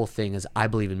my whole thing is I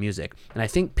believe in music. And I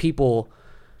think people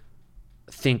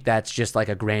think that's just like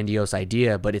a grandiose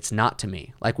idea, but it's not to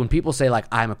me. Like when people say like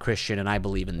I'm a Christian and I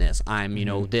believe in this, I'm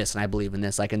this and I believe in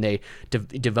this, like, and they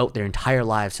devote their entire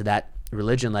lives to that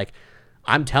religion, like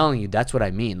I'm telling you, that's what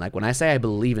I mean. Like when I say I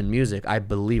believe in music, I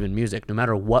believe in music. No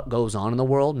matter what goes on in the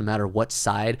world, no matter what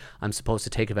side I'm supposed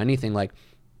to take of anything, like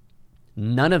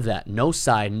none of that, no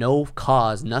side, no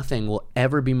cause, nothing will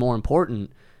ever be more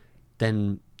important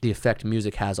than the effect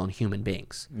music has on human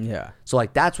beings. Yeah. So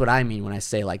like that's what I mean when I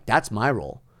say like that's my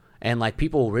role. And like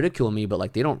people ridicule me, but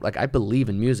like they don't, like I believe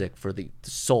in music for the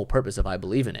sole purpose of I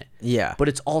believe in it. Yeah. But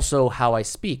it's also how I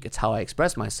speak. It's how I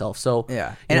express myself. So,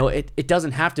 yeah. You know, it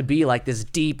doesn't have to be like this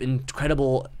deep,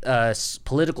 incredible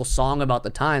political song about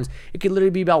the times. It could literally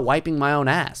be about wiping my own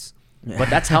ass. But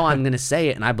that's how I'm going to say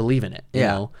it, and I believe in it. You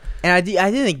know? And I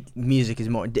do think music is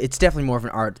it's definitely more of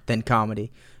an art than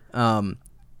comedy.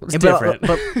 It's different.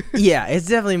 But yeah, it's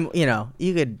definitely, you know,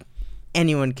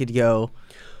 anyone could go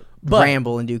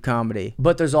ramble and do comedy.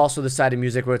 But there's also the side of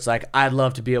music where it's like I'd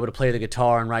love to be able to play the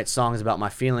guitar and write songs about my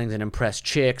feelings and impress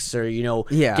chicks, or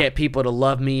get people to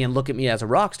love me and look at me as a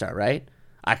rock star, right?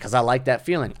 Because I like that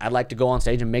feeling. I'd like to go on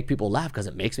stage and make people laugh because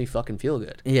it makes me fucking feel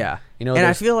good. Yeah, and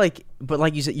I feel like, but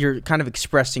like you said, you're kind of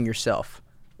expressing yourself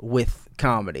with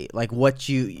comedy, like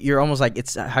you're almost like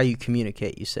it's how you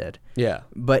communicate. You said, yeah,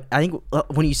 but I think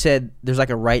when you said there's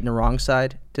like a right and a wrong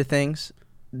side to things,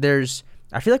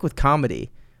 I feel like with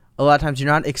comedy, a lot of times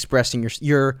you're not expressing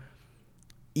you're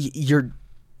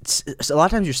a lot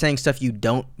of times you're saying stuff you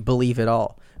don't believe at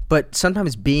all. But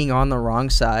sometimes being on the wrong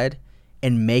side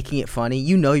and making it funny,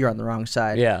 you're on the wrong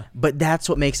side. Yeah. But that's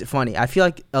what makes it funny. I feel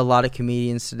like a lot of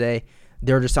comedians today,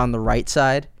 they're just on the right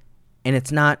side, and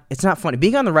it's not funny.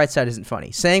 Being on the right side isn't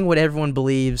funny. Saying what everyone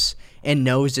believes and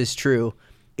knows is true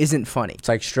isn't funny. It's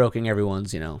like stroking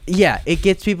everyone's, Yeah, it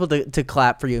gets people to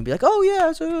clap for you and be like, "Oh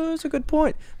yeah, it's a good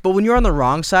point." But when you're on the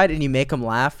wrong side and you make them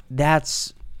laugh,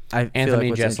 that's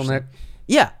Anthony Jeselnik.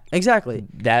 Yeah, exactly.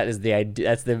 That is the idea.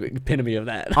 That's the epitome of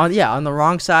that. On the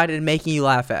wrong side and making you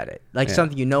laugh at it, like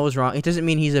something you know is wrong. It doesn't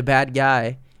mean he's a bad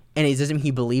guy, and it doesn't mean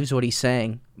he believes what he's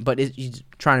saying, but he's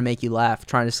trying to make you laugh,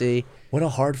 trying to see. What a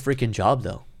hard freaking job,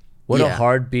 though. What a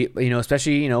hard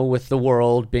especially with the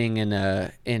world being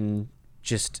in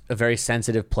just a very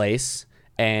sensitive place,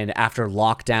 and after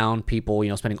lockdown, people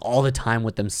spending all the time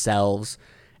with themselves,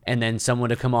 and then someone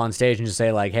to come on stage and just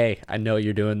say like, "Hey, I know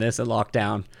you're doing this at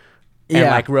lockdown." And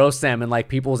like roast them, and like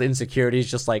people's insecurities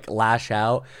just like lash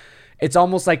out. It's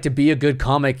almost like to be a good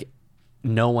comic,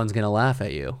 no one's gonna laugh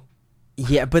at you.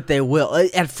 Yeah, but they will.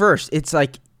 At first, it's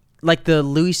like the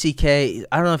Louis C.K.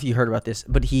 I don't know if you heard about this,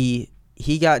 but he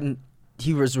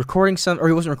was recording or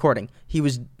he wasn't recording. He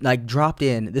was like dropped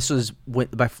in. This was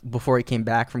before he came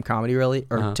back from comedy, really,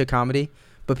 or to comedy.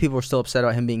 But people were still upset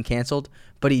about him being canceled.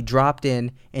 But he dropped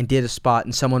in and did a spot,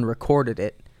 and someone recorded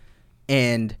it,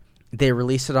 and they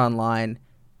released it online.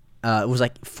 It was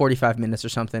like 45 minutes or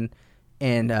something,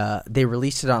 and they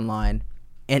released it online.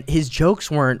 And his jokes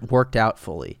weren't worked out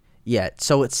fully yet,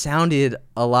 so it sounded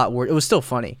a lot worse. It was still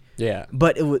funny,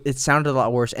 but it sounded a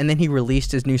lot worse. And then he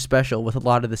released his new special with a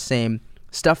lot of the same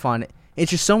stuff on it.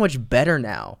 It's just so much better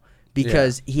now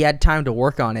because he had time to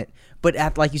work on it.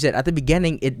 But like you said, at the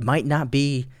beginning, it might not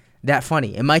be that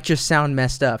funny. It might just sound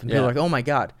messed up, and people are like, "Oh my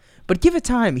god!" But give it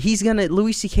time.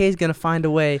 Louis C.K. is gonna find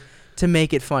a way to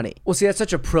make it funny. Well, see, that's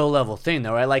such a pro level thing,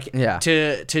 though, right? Like,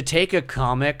 to take a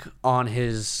comic on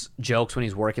his jokes when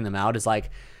he's working them out is like,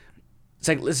 it's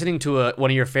like listening to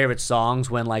one of your favorite songs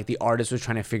when like the artist was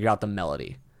trying to figure out the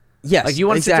melody. Yes, like you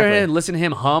want to sit there and listen to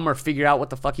him hum or figure out what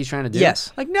the fuck he's trying to do.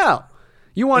 Yes, like no,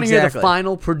 you want to hear the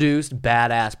final produced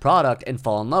badass product and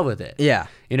fall in love with it. Yeah,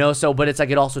 So, but it's like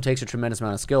it also takes a tremendous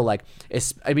amount of skill. Like,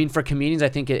 for comedians, I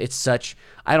think it's such.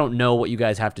 I don't know what you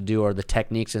guys have to do or the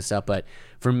techniques and stuff, but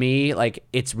for me, like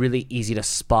it's really easy to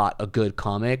spot a good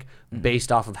comic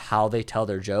based off of how they tell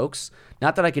their jokes.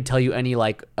 Not that I could tell you any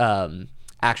like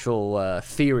actual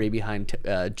theory behind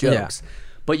jokes,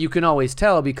 But you can always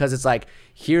tell because it's like,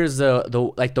 here's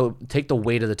take the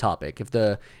weight of the topic. If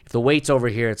the weight's over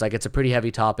here, it's like it's a pretty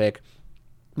heavy topic.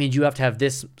 Means you have to have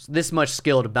this much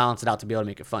skill to balance it out to be able to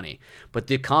make it funny. But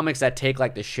the comics that take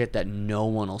like the shit that no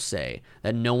one will say,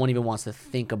 that no one even wants to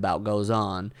think about goes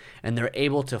on, and they're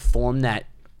able to form that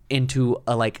into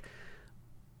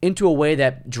a way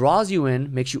that draws you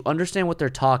in, makes you understand what they're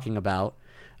talking about,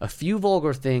 a few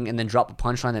vulgar thing, and then drop a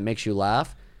punchline that makes you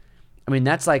laugh. I mean,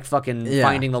 that's like fucking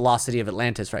Finding the Lost City of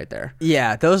Atlantis right there.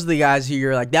 Yeah, those are the guys who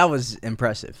you're like, that was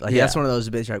impressive. Like that's one of those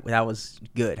bits you're like, that was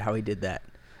good how he did that.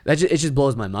 It just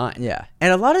blows my mind. Yeah.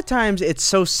 And a lot of times it's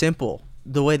so simple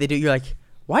the way they do. You're like,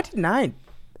 why didn't I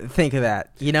think of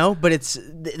that? You know? But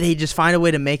they just find a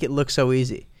way to make it look so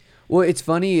easy. Well, it's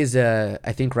funny is I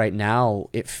think right now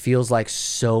it feels like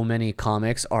so many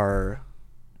comics are,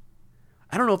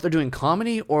 I don't know if they're doing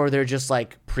comedy or they're just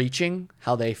like preaching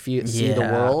how they see the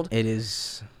world. It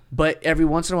is. But every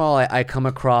once in a while I come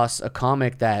across a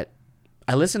comic that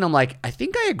I listen, I'm like, I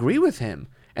think I agree with him.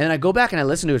 And then I go back and I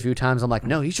listen to it a few times. I'm like,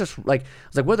 no, he's just like,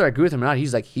 it's like whether I agree with him or not,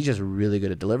 he's just really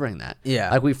good at delivering that. Yeah.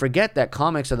 Like we forget that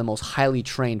comics are the most highly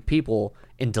trained people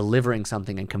in delivering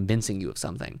something and convincing you of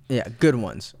something. Yeah, good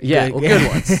ones. Yeah, good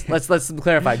ones. Let's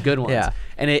clarify, good ones. Yeah.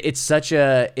 And it's such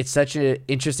a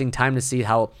interesting time to see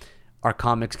how are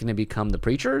comics going to become the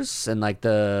preachers and like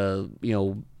the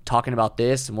talking about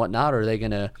this and whatnot, or are they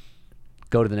going to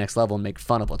go to the next level and make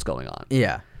fun of what's going on?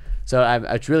 Yeah. So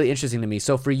it's really interesting to me.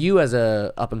 So for you as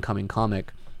a up-and-coming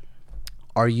comic,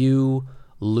 are you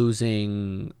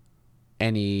losing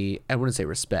any, I wouldn't say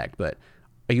respect, but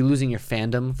are you losing your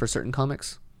fandom for certain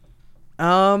comics?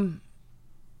 I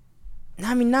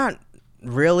mean, not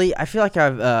really. I feel like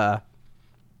I've,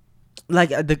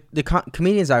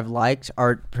 comedians I've liked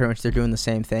are pretty much, they're doing the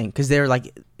same thing. Because they're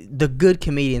like, the good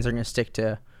comedians are going to stick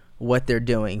to what they're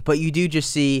doing. But you do just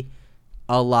see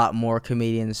a lot more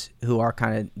comedians who are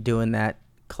kind of doing that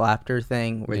clapter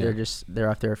thing where they're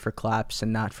up there for claps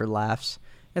and not for laughs.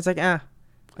 It's like,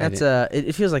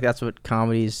 it feels like that's what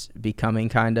comedy's becoming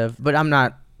kind of. But I'm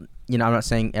not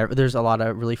saying there's a lot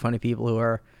of really funny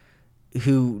people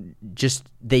who just,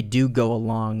 they do go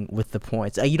along with the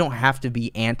points. You don't have to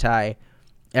be anti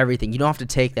everything. You don't have to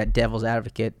take that devil's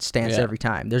advocate stance every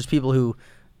time. There's people who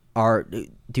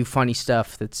do funny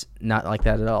stuff that's not like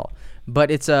that at all.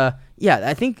 But it's I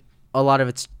think a lot of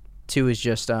it's too is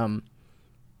just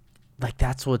like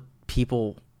that's what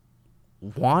people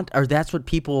want, or that's what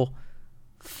people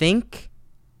think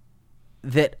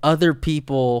that other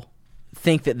people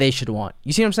think that they should want.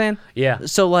 You see what I'm saying? Yeah.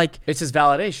 So like it's this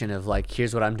validation of like,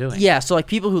 here's what I'm doing. Yeah. So like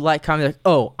people who like comedy, like,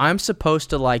 oh, I'm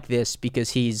supposed to like this because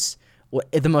he's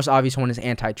the most obvious one is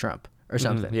anti-Trump or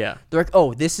something. Yeah. They're like,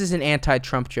 oh, this is an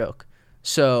anti-Trump joke,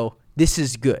 so this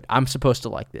is good. I'm supposed to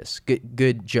like this.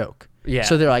 Good joke. Yeah.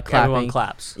 So they're like clapping. Everyone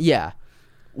claps. Yeah.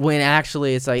 When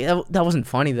actually it's like, that wasn't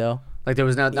funny though. Like there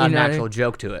was not a natural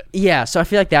joke to it. Yeah. So I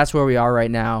feel like that's where we are right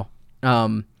now.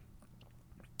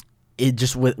 It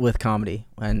just with comedy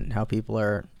and how people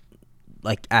are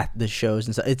like at the shows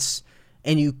and stuff.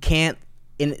 And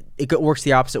it works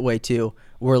the opposite way too.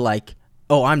 Where like,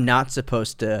 oh, I'm not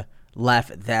supposed to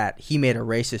laugh at that. He made a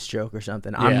racist joke or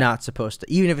something. I'm not supposed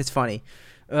to, even if it's funny.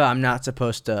 I'm not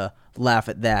supposed to laugh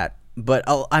at that. But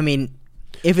I mean,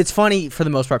 if it's funny, for the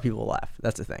most part, people will laugh.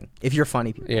 That's the thing. If you're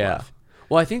funny, people will laugh.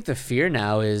 Well, I think the fear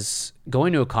now is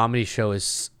going to a comedy show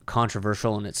is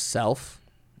controversial in itself,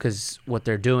 because what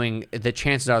they're doing, the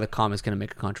chances are the comic's going to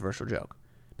make a controversial joke,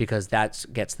 because that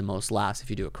gets the most laughs if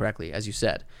you do it correctly, as you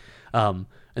said. And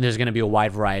there's going to be a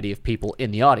wide variety of people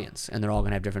in the audience, and they're all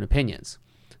going to have different opinions.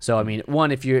 So I mean,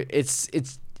 one, if you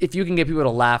can get people to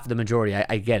laugh, the majority,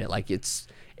 I get it. Like it's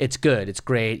good, it's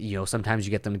great. Sometimes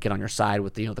you get them to get on your side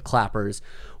with the clappers,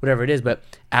 whatever it is. But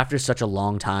after such a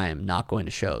long time not going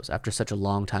to shows, after such a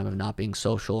long time of not being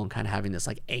social and kind of having this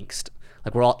like angst,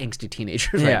 like we're all angsty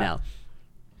teenagers right now.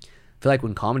 I feel like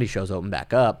when comedy shows open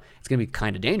back up, it's gonna be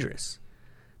kind of dangerous,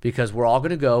 because we're all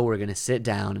gonna we're gonna sit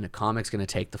down, and a comic's gonna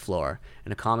take the floor,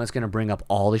 and a comic's gonna bring up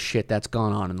all the shit that's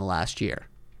gone on in the last year,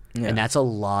 and that's a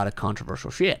lot of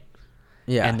controversial shit.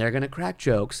 Yeah. And they're going to crack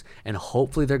jokes, and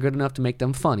hopefully they're good enough to make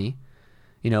them funny,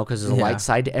 because there's a light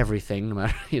side to everything. No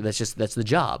matter, that's the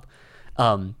job.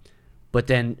 But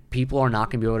then people are not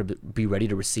going to be able to be ready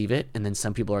to receive it, and then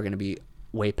some people are going to be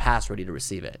way past ready to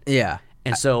receive it. Yeah.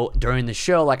 And so during the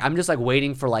show, like I'm just like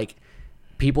waiting for like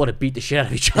people to beat the shit out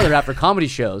of each other after comedy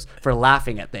shows for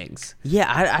laughing at things.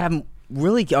 Yeah, I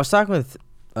was talking with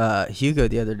Hugo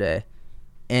the other day.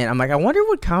 And I'm like, I wonder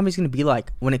what comedy's going to be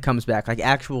like when it comes back, like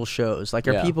actual shows. Like,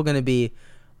 are people going to be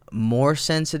more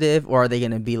sensitive, or are they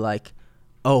going to be like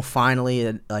oh,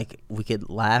 finally, like we could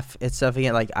laugh at stuff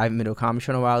again. Like I haven't been to a comedy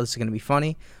show in a while. This is gonna be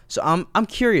funny. So I'm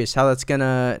curious how that's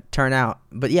gonna turn out.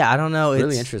 But yeah, I don't know.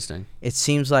 Really interesting. It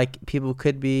seems like people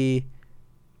could be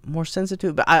more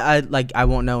sensitive, but I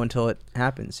won't know until it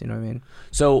happens. You know what I mean?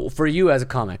 So for you as a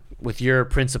comic, with your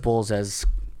principles as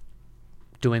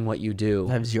doing what you do,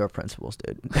 I have zero principles,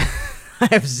 dude. I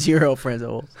have zero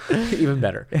principles. Even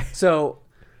better. So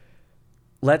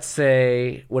let's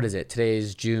say, what is it?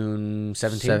 Today's June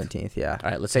 17th? 17th, yeah.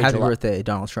 All right, let's say happy July. birthday,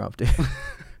 Donald Trump, dude.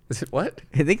 Is it what?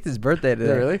 I think it's his birthday today. Is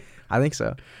it really? I think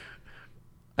so.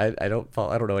 I don't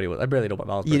know anyone. I barely know my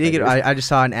mom's You birthday. did get. I just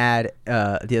saw an ad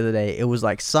the other day. It was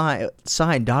like sign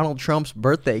Donald Trump's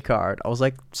birthday card. I was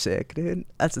like, sick, dude.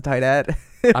 That's a tight ad.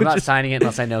 I'm not signing it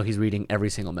unless I know he's reading every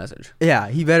single message. Yeah,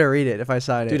 he better read it if I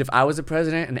sign it. Dude, if I was a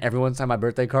president and everyone signed my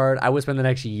birthday card, I would spend the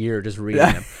next year just reading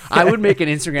them. I would make an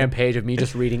Instagram page of me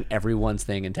just reading everyone's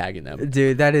thing and tagging them.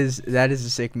 Dude, that is a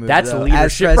sick move. That's though.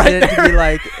 leadership As president, right there. to be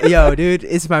like, yo, dude,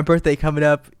 it's my birthday coming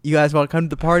up. You guys want to come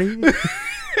to the party?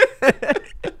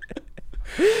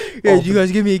 Yeah, did you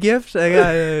guys give me a gift? I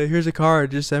got here's a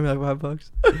card. Just send me like $5.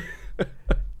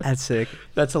 That's sick.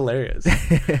 That's hilarious.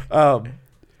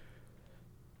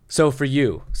 So for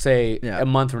you, say a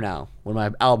month from now, when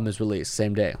my album is released,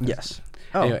 same day. Yes.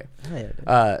 Oh.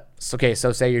 Anyway,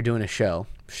 so say you're doing a show.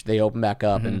 They open back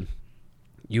up, and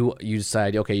you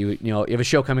decide, okay, you have a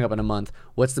show coming up in a month.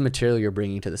 What's the material you're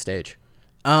bringing to the stage?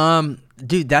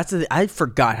 Dude, I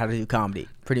forgot how to do comedy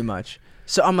pretty much.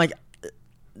 So I'm like,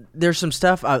 there's some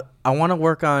stuff I want to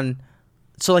work on.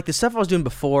 So like the stuff I was doing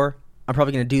before, I'm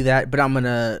probably gonna do that, but I'm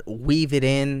gonna weave it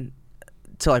in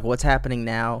to like what's happening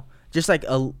now. Just like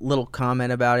a little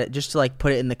comment about it, just to like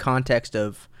put it in the context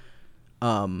of,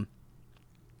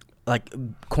 like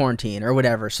quarantine or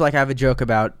whatever. So like I have a joke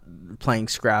about playing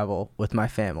Scrabble with my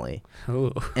family,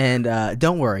 Ooh. and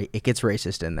don't worry, it gets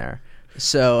racist in there.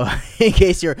 So in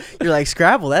case you're like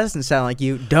Scrabble, that doesn't sound like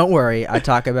you. Don't worry, I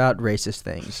talk about racist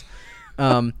things.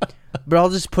 But I'll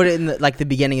just put it in the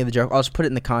beginning of the joke. I'll just put it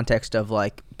in the context of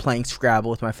like playing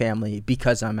Scrabble with my family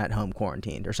because I'm at home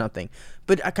quarantined or something.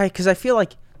 But because I feel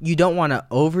like you don't want to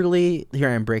overly. Here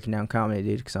I am breaking down comedy,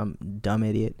 dude, because I'm a dumb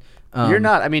idiot. You're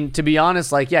not. I mean, to be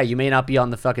honest, like, yeah, you may not be on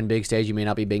the fucking big stage. You may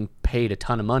not be being paid a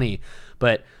ton of money,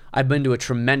 but I've been to a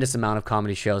tremendous amount of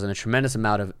comedy shows and a tremendous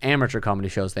amount of amateur comedy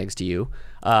shows thanks to you.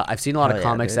 I've seen a lot of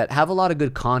comics that have a lot of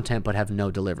good content but have no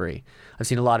delivery. I've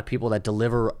seen a lot of people that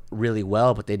deliver really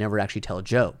well but they never actually tell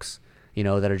jokes,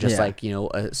 that are just like,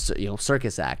 a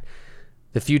circus act.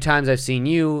 The few times I've seen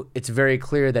you, it's very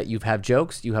clear that you have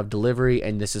jokes, you have delivery,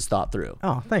 and this is thought through.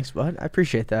 Oh, thanks, bud. I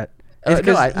appreciate that.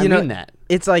 No, I mean that.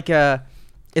 It's like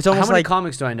it's almost How many like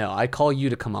comics do I know? I call you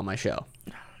to come on my show,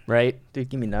 right? Dude,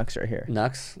 give me Nux right here.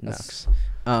 Nux.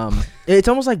 It's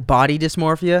almost like body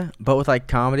dysmorphia, but with like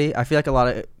comedy. I feel like a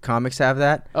lot of comics have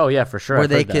that. Oh yeah, for sure. Where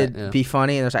they could be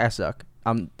funny and they're like, I suck.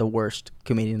 I'm the worst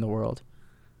comedian in the world.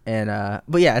 And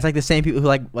but yeah, it's like the same people who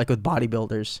like with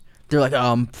bodybuilders. They're like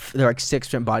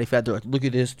 6% body fat. They're like, look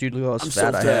at this, dude. Look at all this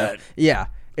fat I have. Yeah,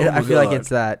 I feel like it's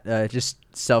that just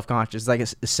self-conscious. Like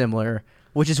a similar,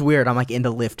 which is weird. I'm like into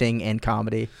lifting and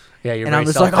comedy. Yeah, you're. And I'm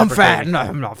just like, I'm fat. No,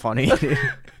 I'm not funny.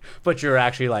 But you're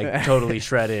actually like totally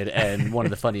shredded and one of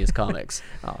the funniest comics.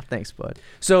 Oh, thanks, bud.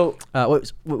 So,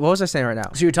 what was I saying right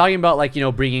now? So you're talking about like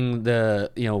bringing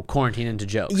the quarantine into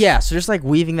jokes. Yeah, so just like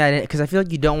weaving that in because I feel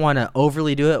like you don't want to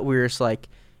overly do it. Where it's like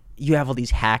you have all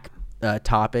these hack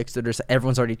topics that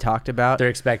everyone's already talked about. They're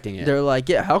expecting it. They're like,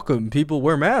 yeah, how come people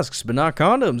wear masks but not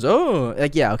condoms? Oh,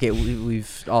 like yeah, okay,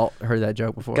 we've all heard that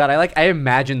joke before. God, I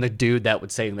imagine the dude that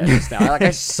would say that just now. I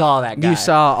saw that guy. You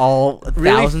saw all really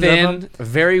thousands thin, of them?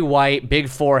 very white, big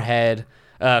forehead,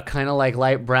 kind of like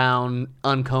light brown,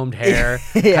 uncombed hair,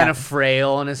 Yeah. kind of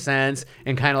frail in a sense,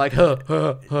 and kind of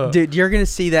like, Dude, you're gonna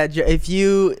see that if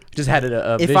you just had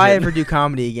a if vision. I ever do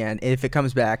comedy again, if it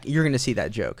comes back, you're gonna see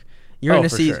that joke. You're gonna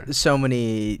see so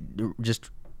many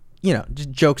just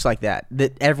jokes like that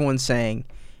everyone's saying,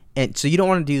 and so you don't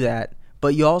want to do that,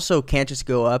 but you also can't just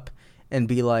go up and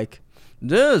be like,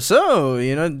 so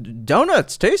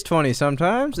donuts taste funny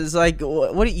sometimes. It's like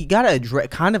what you gotta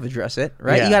address it,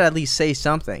 right? Yeah. You gotta at least say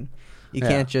something. You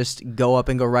can't just go up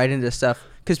and go right into stuff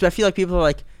because I feel like people are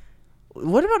like,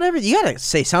 what about everything? You gotta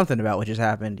say something about what just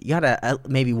happened. You gotta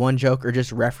maybe one joke or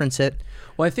just reference it.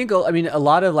 Well, I think a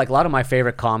lot of my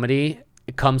favorite comedy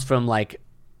comes from like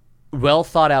well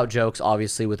thought out jokes,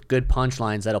 obviously with good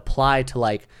punchlines that apply to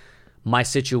like my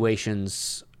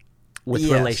situations with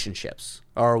Yes. relationships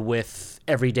or with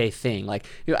everyday thing, like,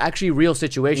 you know, actually real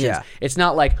situations. Yeah. It's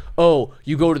not like, oh,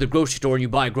 you go to the grocery store and you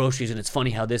buy groceries and it's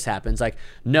funny how this happens. Like,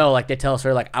 no, like they tell us,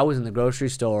 like, I was in the grocery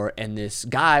store and this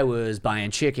guy was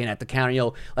buying chicken at the counter. You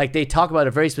know, like they talk about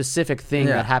a very specific thing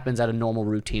Yeah. that happens at a normal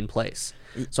routine place.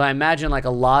 So I imagine like a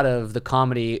lot of the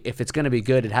comedy, if it's going to be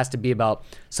good, it has to be about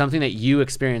something that you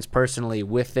experienced personally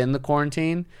within the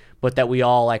quarantine, but that we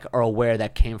all like are aware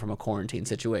that came from a quarantine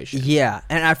situation. Yeah,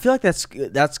 and I feel like that's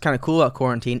kind of cool about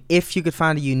quarantine. If you could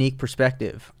find a unique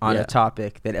perspective on Yeah. a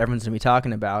topic that everyone's gonna be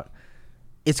talking about,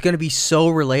 it's gonna be so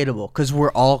relatable because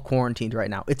we're all quarantined right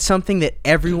now. It's something that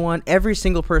every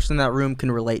single person in that room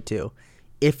can relate to,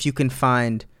 if you can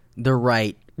find the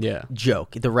right Yeah.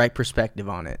 joke, the right perspective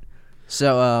on it.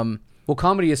 So, Well,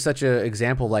 comedy is such an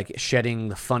example of like shedding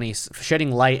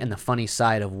light and the funny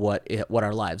side of what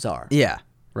our lives are. yeah,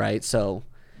 Right. So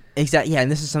exactly. Yeah,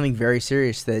 and this is something very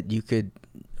serious that you could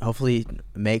hopefully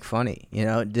make funny. You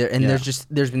know, Yeah.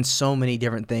 there's been so many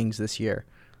different things this year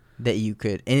that you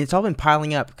could, and it's all been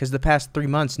piling up because the past 3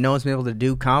 months no one's been able to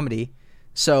do comedy,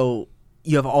 so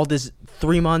you have all this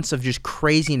 3 months of just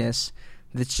craziness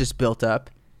that's just built up,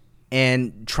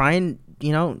 and trying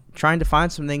to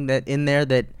find something that in there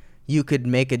that you could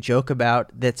make a joke about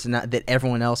that's not, that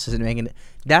everyone else isn't making.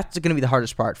 That's going to be the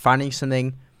hardest part, finding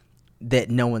something that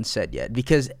no one said yet,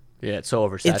 because yeah, it's so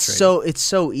oversaturated. it's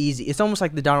so easy. It's almost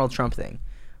like the Donald Trump thing.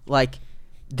 Like,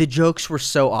 the jokes were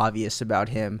so obvious about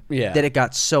him that it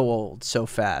got so old so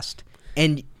fast.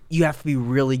 And you have to be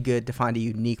really good to find a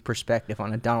unique perspective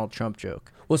on a Donald Trump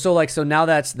joke. Well, so now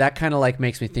that kind of like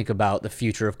makes me think about the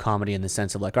future of comedy in the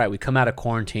sense of like, all right, we come out of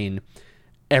quarantine,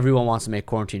 everyone wants to make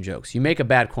quarantine jokes. You make a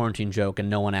bad quarantine joke and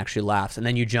no one actually laughs, and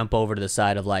then you jump over to the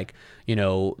side of like,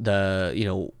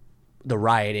 the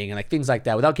rioting and like things like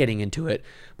that without getting into it,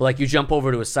 but like you jump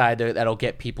over to a side that'll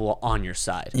get people on your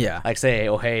side. Yeah. Like say,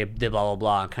 oh hey, blah blah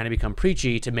blah, and kind of become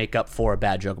preachy to make up for a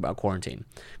bad joke about quarantine.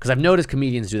 Because I've noticed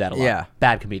comedians do that a lot. Yeah.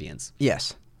 Bad comedians.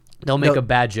 Yes. They'll make a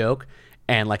bad joke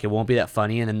and like it won't be that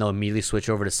funny, and then they'll immediately switch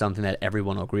over to something that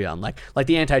everyone will agree on, like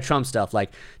the anti-Trump stuff.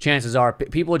 Like chances are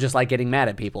people just like getting mad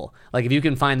at people. Like if you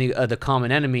can find the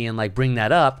common enemy and like bring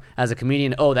that up as a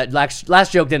comedian, oh, that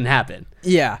last joke didn't happen.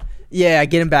 Yeah. Yeah,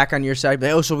 get him back on your side.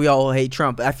 But so we all hate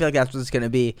Trump. I feel like that's what it's going to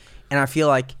be. And I feel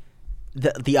like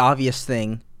the obvious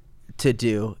thing to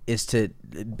do is to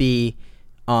be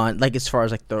on, like, as far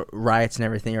as like the riots and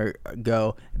everything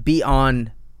go, be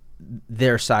on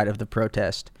their side of the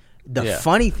protest. The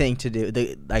funny thing to do,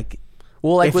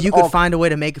 if you could find a way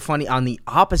to make it funny on the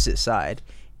opposite side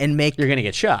and make, you're gonna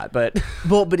get shot. But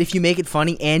but if you make it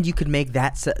funny and you could make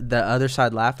the other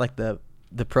side laugh, like the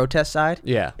protest side.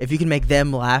 Yeah. If you can make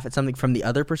them laugh at something from the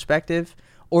other perspective,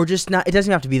 or just not, it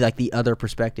doesn't have to be like the other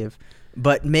perspective,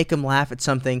 but make them laugh at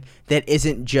something that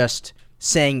isn't just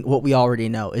saying what we already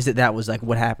know, is that was like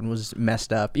what happened was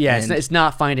messed up. Yeah, it's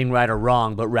not finding right or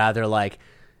wrong, but rather like,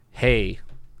 hey,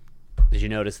 did you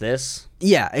notice this?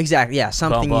 Yeah, exactly. Yeah,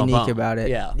 something unique about it.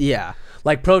 Yeah. Yeah.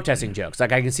 Like protesting jokes.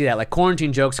 Like I can see that. Like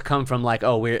quarantine jokes come from like,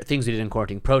 oh, things we did in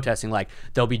quarantine. Protesting, like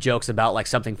there'll be jokes about like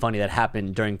something funny that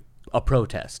happened during a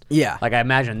protest. Yeah. Like I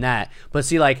imagine that. But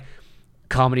see, like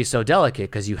comedy's so delicate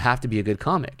because you have to be a good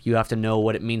comic. You have to know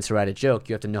what it means to write a joke.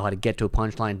 You have to know how to get to a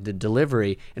punchline, the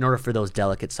delivery, in order for those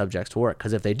delicate subjects to work.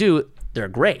 Because if they do, they're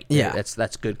great. Yeah.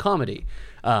 That's good comedy.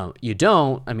 You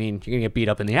don't, I mean, you're gonna get beat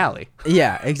up in the alley.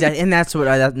 Yeah, exactly. And that's what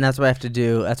I have to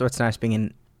do. That's what's nice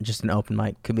being just an open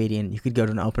mic comedian. You could go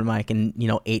to an open mic and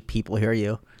 8 people hear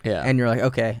you. Yeah. And you're like,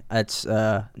 okay, that's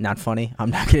not funny. I'm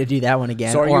not gonna do that one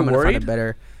again. So are you I'm gonna worried? find a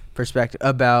better perspective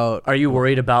about. Are you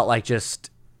worried about like just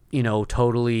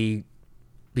totally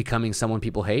becoming someone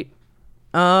people hate?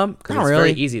 Not Because it's really.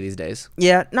 very easy these days.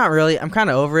 Yeah, not really. I'm kind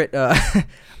of over it.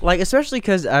 Like, especially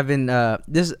because I've been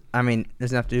doesn't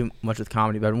have to do much with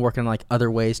comedy, but I've been working like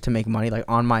other ways to make money, like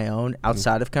on my own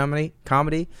outside of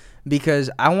comedy, because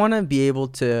I want to be able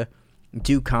to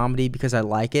do comedy because I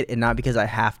like it and not because I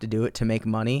have to do it to make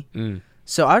money.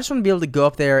 So I just want to be able to go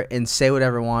up there and say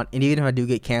whatever I want, and even if I do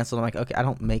get canceled, I'm like, okay, I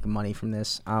don't make money from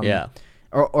this. Yeah.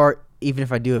 Or even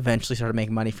if I do eventually start to make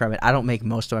money from it, I don't make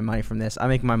most of my money from this. I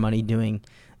make my money doing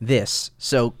this.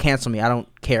 So cancel me. I don't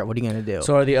care. What are you going to do?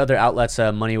 So are the other outlets,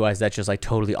 money-wise, that's just like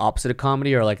totally opposite of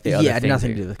comedy, or like the other things? Yeah,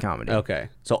 nothing to do with comedy. Okay.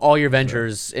 So all your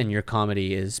ventures in your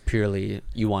comedy is purely,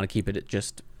 you want to keep it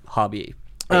just hobby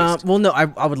based. Well, no,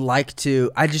 I would like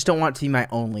to. I just don't want it to be my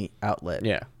only outlet.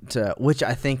 Yeah. Which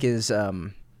I think is,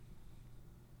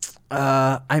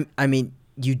 I mean,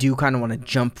 you do kind of want to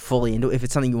jump fully into it. If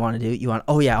it's something you want to do,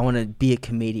 I want to be a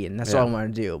comedian. That's all I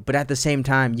want to do. But at the same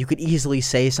time, you could easily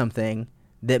say something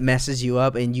that messes you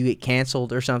up and you get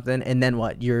canceled or something, and then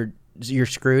what? You're you're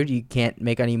screwed. You can't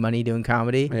make any money doing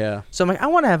comedy. Yeah. So I'm like, I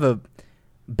want to have a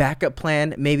backup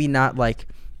plan, maybe not like,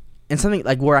 and something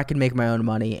like where I could make my own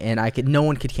money and no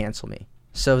one could cancel me.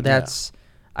 So that's,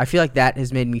 I feel like that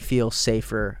has made me feel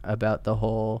safer about the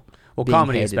whole. Well, being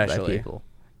comedy hated by especially. people.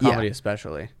 Comedy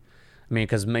especially. I mean,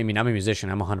 because I'm a musician.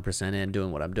 I'm 100% in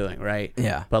doing what I'm doing, right?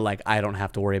 Yeah. But like, I don't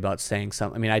have to worry about saying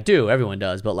something. I mean, I do. Everyone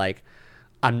does. But like,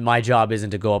 my job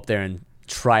isn't to go up there and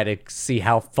try to see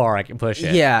how far I can push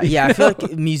it. Yeah. I feel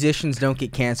like musicians don't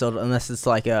get canceled unless it's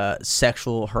like a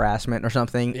sexual harassment or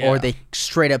something, or they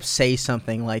straight up say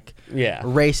something like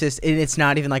racist, and it's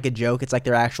not even like a joke. It's like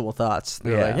their actual thoughts.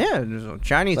 They're like,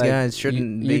 Chinese like, guys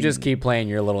shouldn't. You just keep playing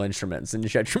your little instruments and you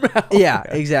shut your mouth. Yeah,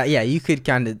 exactly. Yeah, you could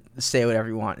kind of say whatever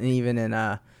you want, and even in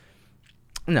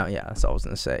that's all I was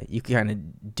gonna say. You can kind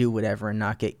of do whatever and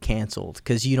not get canceled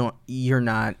because you're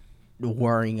not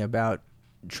worrying about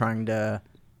trying to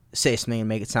say something and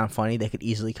make it sound funny. They could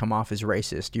easily come off as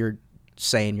racist. You're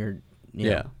saying you're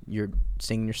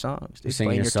singing your songs. You're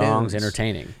singing your songs, tunes.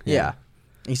 Entertaining. Yeah,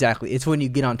 exactly. It's when you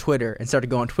get on Twitter and start to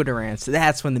go on Twitter rants.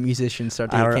 That's when the musicians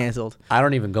start to get canceled. I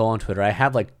don't even go on Twitter. I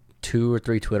have like 2 or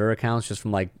 3 Twitter accounts just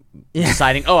from like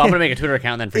deciding, I'm going to make a Twitter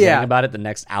account and then forgetting about it the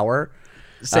next hour.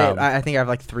 Same. I think I have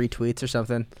like 3 tweets or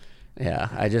something. Yeah,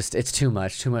 it's too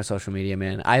much social media,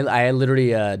 man. I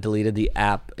literally deleted the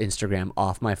app Instagram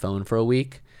off my phone for a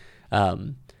week,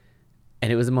 and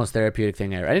it was the most therapeutic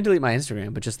thing ever. I didn't delete my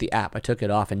Instagram, but just the app. I took it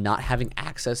off, and not having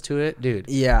access to it, dude.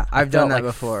 Yeah, I've done that like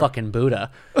before. Fucking Buddha.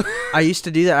 I used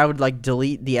to do that. I would like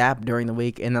delete the app during the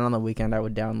week, and then on the weekend I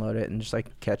would download it and just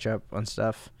like catch up on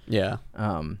stuff. Yeah.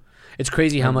 It's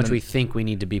crazy how much we think we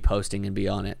need to be posting and be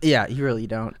on it. Yeah, you really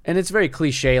don't. And it's very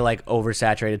cliche, like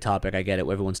oversaturated topic. I get it.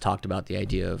 Everyone's talked about the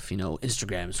idea of,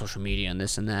 Instagram, social media, and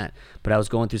this and that. But I was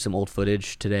going through some old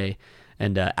footage today,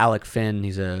 and Alec Finn,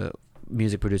 he's a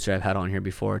music producer I've had on here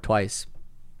before twice.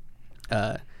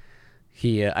 I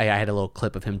had a little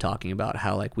clip of him talking about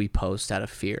how like we post out of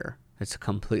fear. It's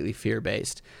completely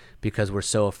fear-based because we're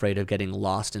so afraid of getting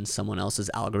lost in someone else's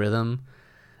algorithm.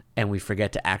 And we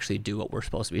forget to actually do what we're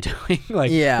supposed to be doing.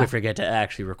 We forget to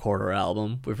actually record our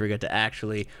album. We forget to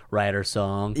actually write our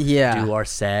song, do our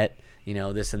set,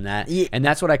 this and that. Yeah. And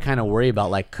that's what I kind of worry about,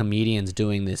 like comedians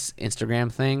doing this Instagram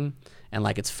thing. And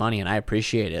like, it's funny and I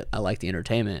appreciate it. I like the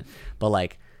entertainment. But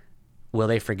like, will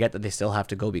they forget that they still have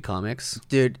to go be comics?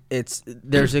 Dude,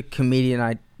 there's a comedian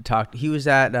I talked. He was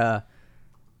at,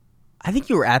 I think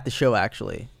you were at the show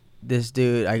actually. This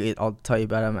dude, I'll tell you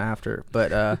about him after.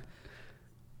 But,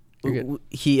 we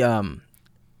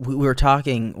were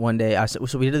talking one day.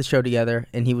 So we did the show together,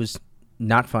 and he was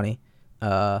not funny,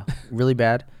 really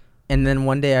bad. And then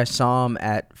one day I saw him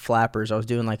at Flappers. I was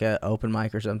doing like a open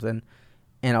mic or something,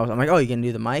 and I'm like, "Oh, you gonna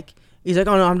do the mic?" He's like,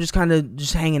 "Oh no, I'm just kind of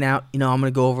just hanging out. I'm gonna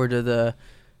go over to the."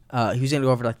 He was gonna go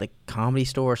over to like the Comedy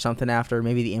Store or something after,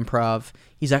 maybe the Improv.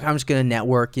 He's like, "I'm just gonna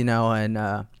network, and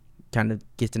kind of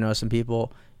get to know some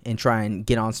people and try and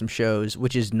get on some shows,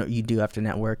 which is you do have to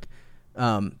network."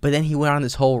 But then he went on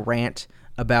this whole rant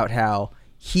about how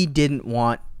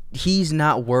he's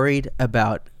not worried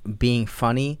about being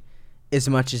funny as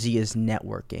much as he is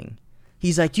networking.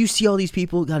 He's like, you see all these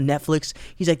people on Netflix?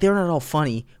 He's like, they're not all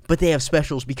funny, but they have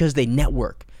specials because they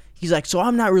network. He's like, so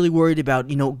I'm not really worried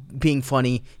about, being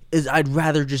funny. I'd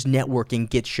rather just network and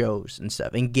get shows and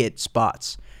stuff and get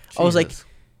spots. Jesus. I was like,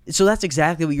 so that's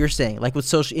exactly what you're saying. Like with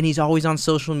social, and he's always on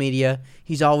social media.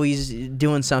 He's always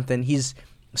doing something. He's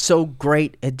so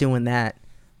great at doing that,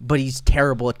 but he's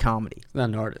terrible at comedy. Not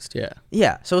an artist, yeah.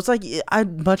 Yeah, so it's like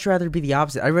I'd much rather be the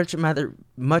opposite. I'd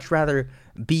much rather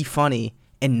be funny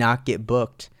and not get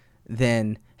booked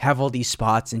than have all these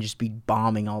spots and just be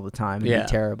bombing all the time and be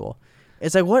terrible.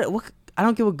 It's like what I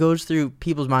don't get what goes through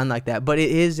people's mind like that, but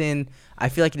I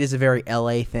feel like it is a very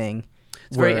LA thing.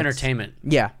 It's very entertainment.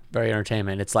 Yeah. Very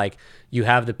entertainment. It's like you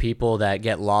have the people that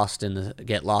get lost in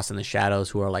the shadows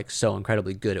who are like so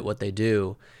incredibly good at what they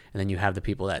do, and then you have the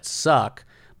people that suck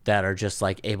that are just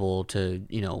like able to,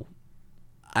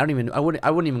 I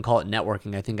wouldn't even call it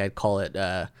networking. I think I'd call it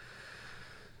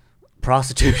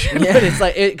prostitution. Yeah. But it's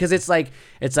like because it's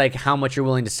like how much you're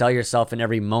willing to sell yourself in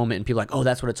every moment, and people are like, oh,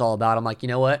 that's what it's all about. I'm like, you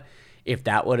know what? If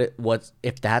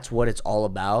that's what it's all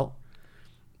about,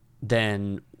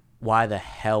 then why the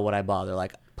hell would I bother?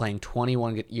 Like playing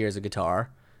 21 years of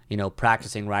guitar,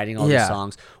 practicing, writing all these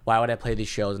songs. Why would I play these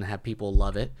shows and have people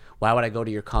love it? Why would I go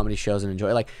to your comedy shows and enjoy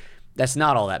it? Like, that's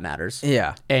not all that matters.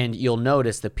 Yeah. And you'll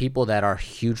notice the people that are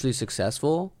hugely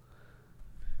successful,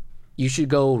 you should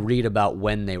go read about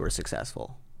when they were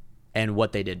successful and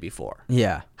what they did before.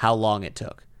 Yeah. How long it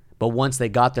took. But once they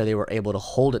got there, they were able to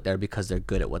hold it there because they're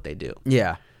good at what they do.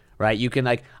 Yeah. right? You can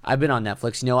like, I've been on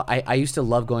Netflix. You know, I used to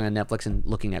love going on Netflix and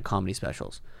looking at comedy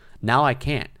specials. Now I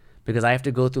can't because I have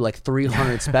to go through like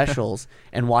 300 specials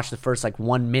and watch the first like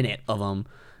 1 minute of them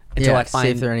until I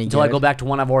find until I go back to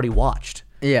one I've already watched.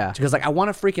 Yeah, because like I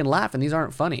want to freaking laugh and these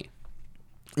aren't funny.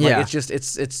 Like, it's just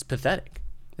it's pathetic.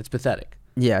 It's pathetic.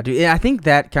 Yeah, dude. I think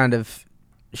that kind of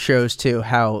shows too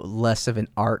how less of an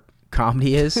art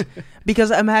comedy is.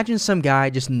 Because imagine some guy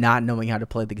just not knowing how to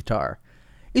play the guitar.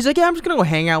 He's like, yeah, I'm just gonna go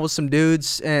hang out with some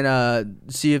dudes and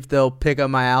see if they'll pick up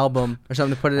my album or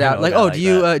something to put it out. Like, oh, do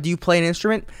you play an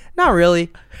instrument? Not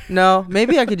really. No,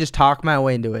 maybe I could just talk my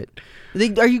way into it.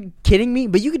 Like, are you kidding me?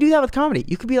 But you could do that with comedy.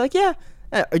 You could be like, yeah.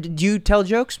 Do you tell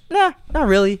jokes? Nah, not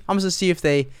really. I'm just gonna see if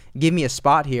they give me a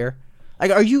spot here. Like,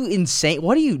 are you insane?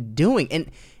 What are you doing?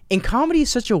 And comedy is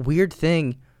such a weird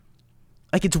thing.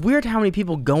 Like, it's weird how many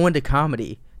people go into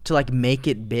comedy to like make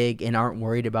it big and aren't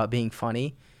worried about being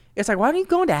funny. It's like, why don't you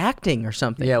go into acting or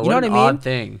something? Yeah, you know what I mean? Odd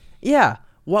thing. Yeah.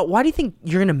 Why do you think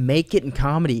you're gonna make it in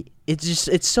comedy?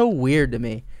 It's so weird to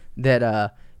me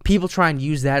that people try and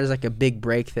use that as like a big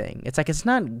break thing. It's like it's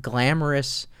not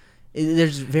glamorous.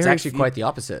 It's actually quite the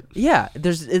opposite. Yeah,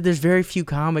 there's very few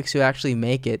comics who actually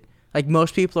make it. Like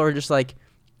most people are just like,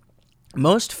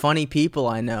 most funny people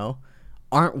I know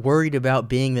aren't worried about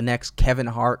being the next Kevin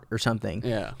Hart or something.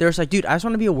 Yeah, they're just like, dude, I just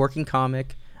want to be a working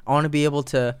comic. I want to be able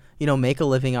to, make a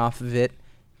living off of it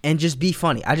and just be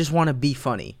funny. I just want to be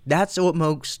funny. That's what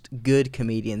most good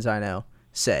comedians I know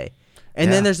say. And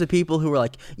then there's the people who are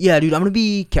like, yeah, dude, I'm going to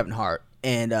be Kevin Hart.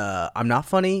 And I'm not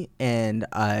funny, and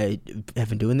I have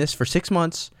been doing this for 6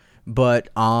 months, but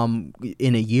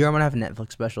in a year I'm going to have a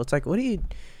Netflix special. It's like,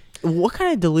 what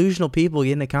kind of delusional people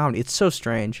get into comedy? It's so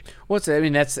strange.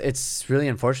 It's really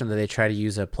unfortunate that they try to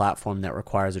use a platform that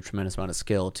requires a tremendous amount of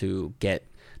skill to get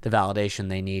the validation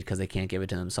they need because they can't give it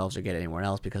to themselves or get it anywhere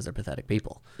else because they're pathetic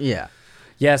people. Yeah.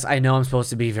 Yes, I know I'm supposed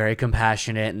to be very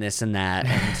compassionate and this and that,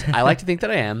 and I like to think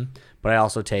that I am, but I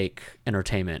also take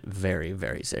entertainment very,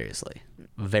 very seriously.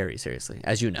 Very seriously,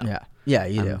 as you know. Yeah,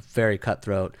 you do. I'm very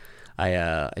cutthroat.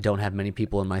 I don't have many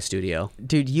people in my studio.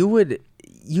 Dude, you would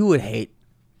hate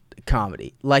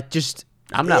comedy. Like, just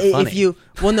I'm not funny.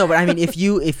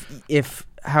 If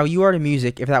how you are to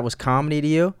music, if that was comedy to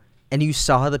you, and you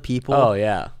saw the people, oh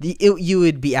yeah, you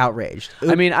would be outraged.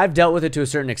 I've dealt with it to a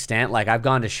certain extent. Like, I've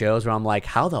gone to shows where I'm like,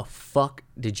 how the fuck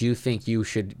did you think you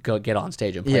should go get on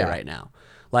stage and play right now?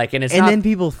 Like, and then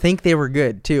people think they were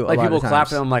good too. Like, people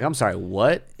clap and I'm like, I'm sorry,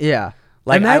 what? Yeah.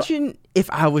 Like, imagine if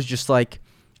I was just like,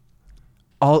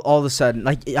 all of a sudden,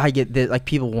 like, I get like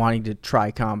people wanting to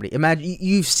try comedy. Imagine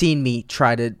you've seen me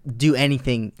try to do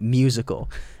anything musical.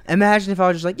 Imagine if I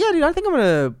was just like, yeah, dude, I think I'm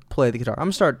gonna play the guitar. I'm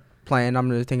gonna start playing. I'm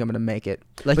gonna make it.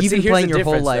 Like, you've been playing your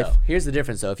whole life. Here's the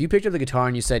difference, though. If you picked up the guitar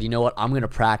and you said, you know what, I'm gonna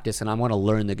practice and I'm gonna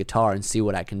learn the guitar and see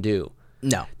what I can do.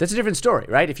 No. That's a different story,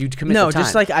 right? If you commit the time.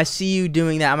 Just like I see you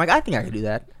doing that. I'm like, I think I could do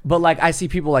that. But like, I see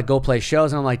people like go play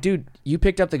shows and I'm like, dude, you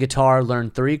picked up the guitar,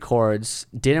 learned 3 chords,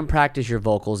 didn't practice your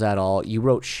vocals at all. You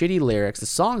wrote shitty lyrics. The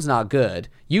song's not good.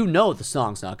 You know the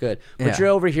song's not good. But you're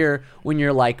over here when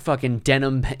you're like fucking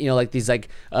denim, like these like,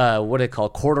 what do they call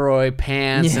corduroy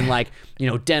pants and like,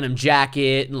 denim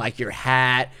jacket and like your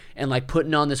hat and like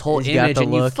putting on this whole image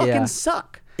and you fucking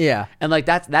suck. Yeah. And like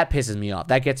that pisses me off.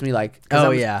 That gets me like,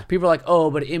 people are like, oh,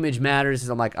 but image matters.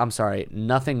 I'm like, I'm sorry,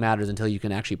 nothing matters until you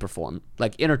can actually perform.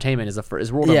 Like, entertainment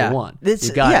is rule number one.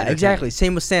 Exactly.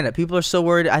 Same with stand up. People are so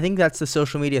worried. I think that's the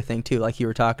social media thing too, like you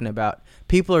were talking about.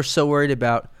 People are so worried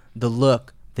about the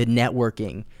look, the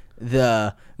networking,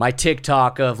 my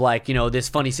TikTok of like, this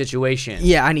funny situation.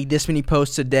 Yeah, I need this many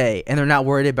posts a day, and they're not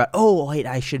worried about, oh wait,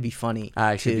 I should be funny.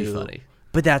 I should be funny.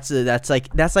 But that's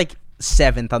like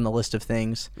 7th on the list of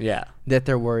things that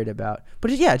they're worried about. But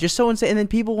just so insane. And then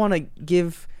people want to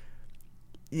give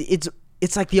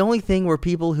it's like the only thing where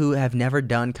people who have never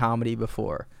done comedy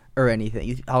before or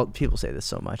anything, people say this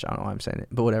so much, I don't know why I'm saying it,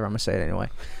 but whatever, I'm gonna say it anyway.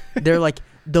 They're like,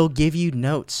 they'll give you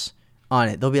notes on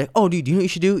it. They'll be like, oh dude, you know what you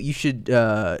should do? You should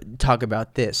talk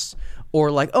about this. Or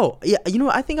like, oh yeah,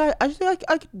 I think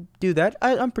I could do that.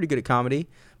 I'm pretty good at comedy.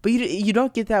 But you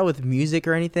don't get that with music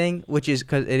or anything, which is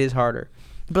because it is harder.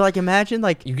 But like, imagine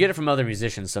like, you get it from other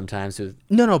musicians sometimes.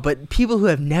 No, but people who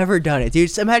have never done it, dude.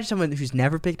 Just imagine someone who's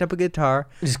never picked up a guitar.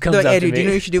 Just comes up hey, to dude, me. do you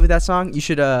know what you should do with that song? You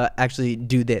should actually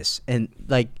do this, and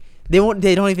like they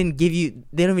don't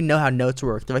even know how notes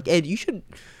work. They're like, hey, you should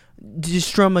just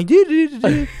strum like,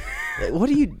 dude. What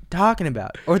are you talking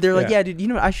about? Or they're like, yeah, dude,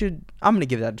 I'm gonna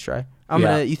give that a try.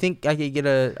 You think I could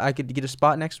get a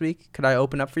spot next week? Could I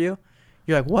open up for you?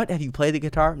 You're like, what? Have you played the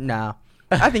guitar? No.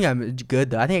 I think I'm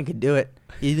good though. I think I could do it.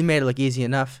 You made it look easy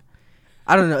enough.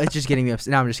 I don't know. It's just getting me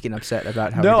upset. Now I'm just getting upset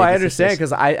about how. No, I ridiculous understand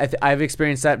this is. because I've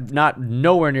experienced that, not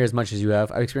nowhere near as much as you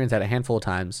have. I've experienced that a handful of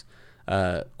times.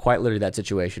 Quite literally that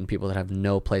situation. People that have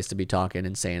no place to be talking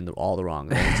and saying all the wrong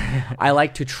things. I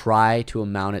like to try to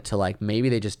amount it to like maybe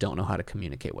they just don't know how to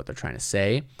communicate what they're trying to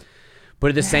say. But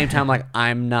at the same time, like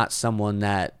I'm not someone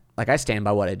that like I stand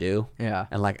by what I do. Yeah.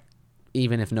 And like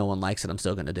even if no one likes it, I'm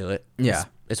still gonna do it. Yeah.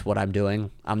 It's what I'm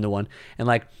doing. I'm the one. And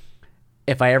like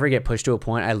if I ever get pushed to a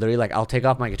point, I literally like I'll take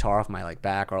off my guitar off my like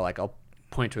back or like I'll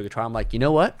point to a guitar. I'm like, you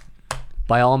know what?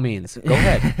 By all means, go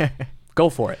ahead. Go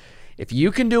for it. If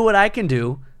you can do what I can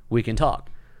do, we can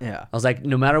talk. Yeah. I was like,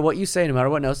 no matter what you say, no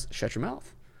matter what else, shut your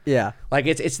mouth. Yeah. Like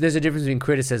it's there's a difference between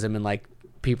criticism and like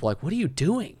people like, what are you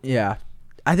doing? Yeah.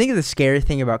 I think the scary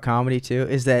thing about comedy too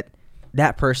is that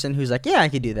person who's like, yeah, I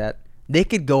could do that. They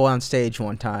could go on stage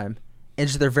one time and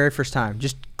just their very first time,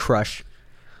 just crush.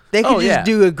 They could just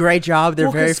do a great job their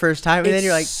very first time, and then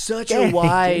you're like, such a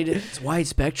wide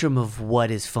spectrum of what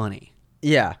is funny.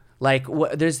 Yeah. Like I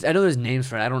know there's names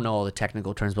for it. I don't know all the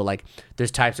technical terms, but like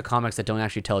there's types of comics that don't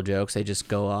actually tell jokes. They just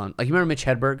go on. Like you remember Mitch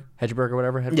Hedberg or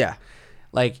whatever. Yeah.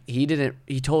 Like he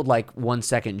told like 1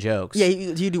 second jokes. Yeah,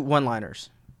 you do one-liners.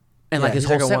 And like his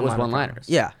whole set was one-liners.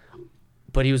 Yeah.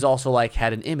 But he was also like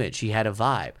had an image. He had a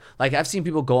vibe. Like I've seen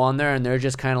people go on there and they're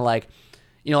just kind of like,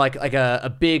 you know, like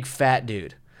a big fat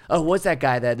dude. Oh, what's that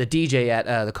guy the DJ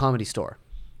at the Comedy Store?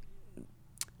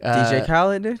 DJ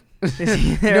Khaled, dude? Is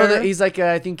he there? You know, he's like,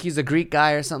 I think he's a Greek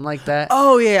guy or something like that.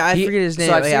 Oh, yeah, I forget his name.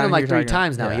 So I've seen Yeah, him like 3 about.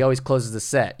 times now. Yeah. He always closes the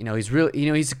set. You know, he's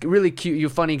he's a really cute, you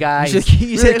funny guy. You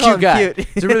He's said a call cute him guy. cute.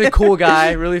 He's a really cool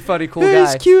guy, really funny, cool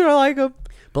guy. He's cute, I like him.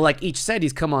 But like each set,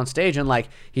 he's come on stage and like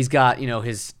he's got, you know,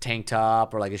 his tank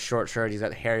top or like his short shirt. He's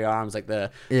got hairy arms, like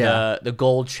the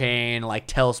gold chain, like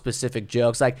tell specific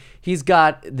jokes. Like he's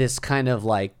got this kind of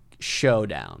like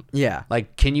showdown. Yeah.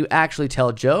 Like, can you actually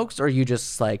tell jokes, or are you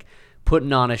just like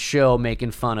putting on a show,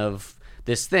 making fun of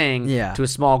this thing to a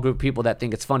small group of people that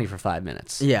think it's funny for 5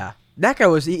 minutes? Yeah. That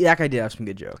guy did have some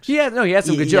good jokes. Yeah, no, he had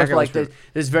some good jokes. But like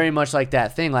there's very much like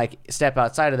that thing. Like step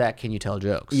outside of that, can you tell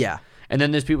jokes? Yeah. And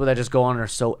then there's people that just go on and are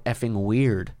so effing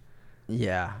weird.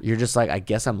 Yeah. You're just like, I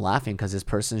guess I'm laughing because this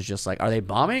person's just like, are they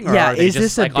bombing? Or Yeah, are they is just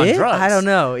this a like bit? on drugs? I don't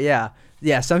know. Yeah.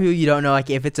 Yeah, some people you don't know,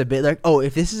 like, if it's a bit, like, oh,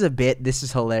 if this is a bit, this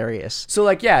is hilarious. So,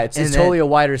 like, yeah, it's And totally a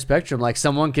wider spectrum. Like,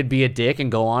 someone could be a dick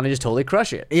and go on and just totally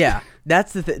crush it. Yeah.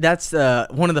 That's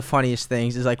one of the funniest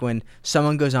things is, like, when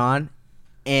someone goes on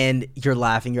and you're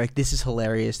laughing, you're like, this is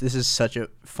hilarious. This is such a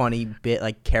funny bit,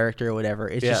 like, character or whatever.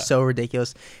 It's just so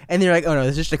ridiculous. And then you're like, oh, no,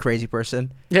 this is just a crazy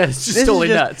person. Yeah, it's just totally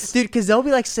nuts. Dude, because they'll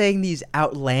be, like, saying these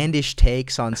outlandish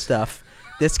takes on stuff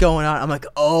that's going on. I'm like,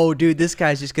 oh, dude, this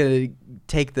guy's just going to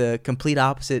take the complete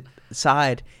opposite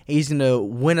side. He's going to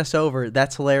win us over.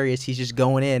 That's hilarious. He's just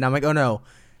going in. I'm like, oh, no,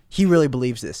 he really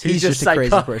believes this. He's just a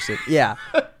crazy person. Yeah.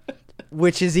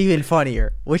 Which is even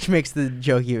funnier, which makes the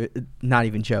joke not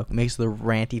even joke, makes the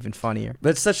rant even funnier.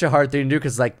 That's such a hard thing to do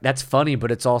because, like, that's funny,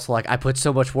 but it's also like I put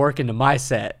so much work into my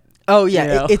set. Oh, yeah. You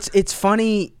know? It's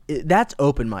funny. That's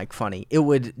open mic funny. It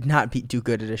would not be too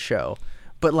good at a show.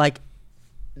 But, like,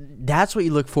 that's what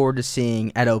you look forward to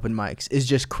seeing at open mics is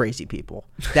just crazy people.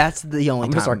 That's the only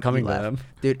I'm time gonna start coming you to laugh. them.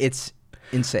 Dude, it's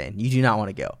insane. You do not want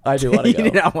to go. I do want to go.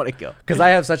 You do not want to go. Because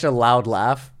I have such a loud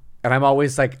laugh. And I'm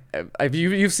always like,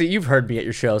 you've heard me at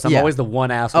your shows. I'm always the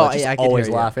one asshole that's just always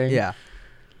laughing. Yeah.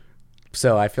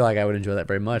 So I feel like I would enjoy that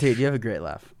very much. Dude, you have a great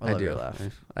laugh. I love do. your laugh.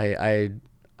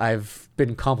 I've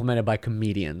been complimented by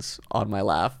comedians on my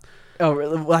laugh. Oh,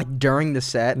 really? Like during the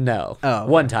set? No. Oh,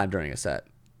 okay. One time during a set.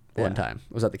 One time.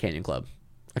 It was at the Canyon Club.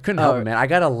 I couldn't help it, man. I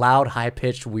got a loud,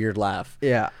 high-pitched, weird laugh.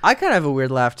 Yeah. I kind of have a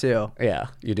weird laugh, too. Yeah,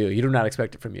 you do. You do not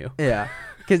expect it from you. Yeah.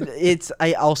 Because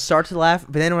I'll start to laugh,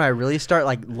 but then when I really start,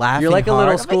 like, laughing You're like hard,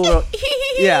 a little school.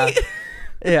 Yeah.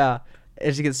 Yeah.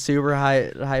 It just gets super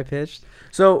high-pitched.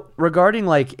 So, regarding,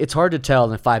 like, it's hard to tell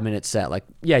in a 5-minute set. Like,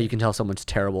 yeah, you can tell someone's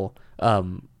terrible. But,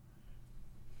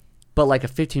 like, a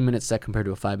 15-minute set compared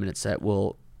to a 5-minute set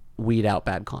will weed out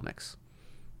bad comics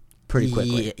pretty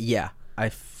quickly. Yeah. I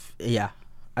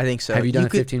think so. Have you done a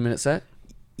 15-minute set?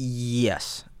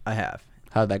 Yes, I have.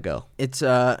 How'd that go? It's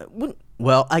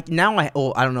well, I don't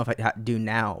know if I do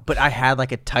now, but I had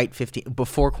like a tight 15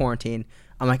 before quarantine.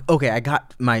 I'm like, okay,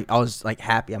 I was like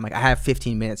happy. I'm like, I have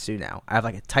 15 minutes to do now. I have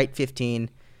like a tight 15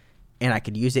 and I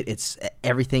could use it.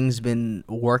 Everything's been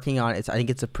working on it. I think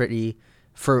it's a pretty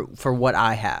for what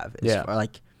I have.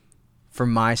 Like for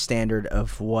my standard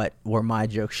of where my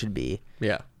joke should be.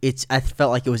 Yeah. I felt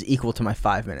like it was equal to my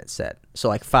 5-minute set. So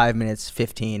like 5 minutes,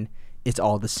 15, it's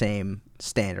all the same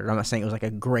standard. I'm not saying it was like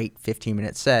a great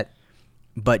 15-minute set,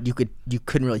 but you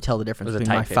couldn't really tell the difference between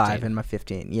my 5 and my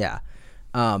 15. Yeah.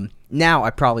 Now I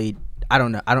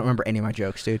don't know. I don't remember any of my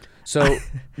jokes, dude. So,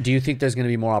 do you think there's going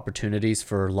to be more opportunities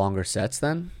for longer sets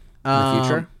then in the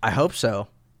future? I hope so.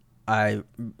 I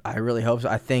really hope so.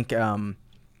 I think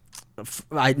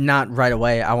not right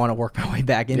away. I want to work my way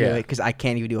back into it because I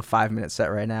can't even do a 5-minute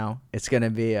set right now. It's gonna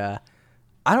be. I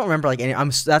don't remember like any.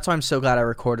 That's why I'm so glad I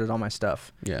recorded all my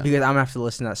stuff. Yeah. Because I'm gonna have to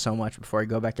listen to that so much before I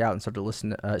go back out and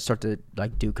start to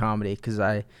like do comedy. Because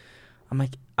I'm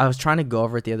like I was trying to go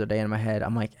over it the other day in my head.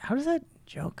 I'm like, how does that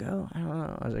joke go? I don't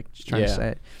know. I was like just trying to say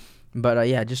it. But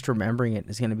yeah, just remembering it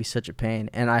is gonna be such a pain.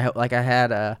 And I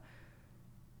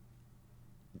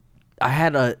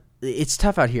had a. It's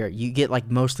tough out here. You get like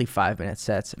mostly 5-minute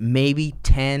sets, maybe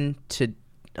 10 to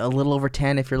a little over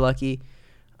 10 if you're lucky.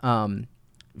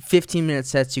 15-minute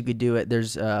sets you could do it.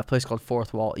 There's a place called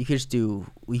Fourth Wall. You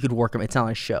could work them. It's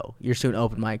not a show. You're just doing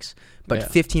open mics, but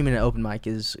 15-minute open mic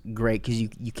is great because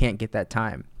you can't get that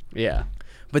time. Yeah.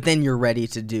 But then you're ready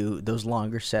to do those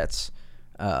longer sets.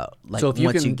 Like so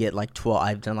once you get like 12,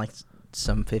 I've done like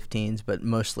some 15s, but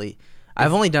mostly.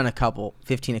 I've only done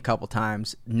 15 a couple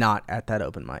times, not at that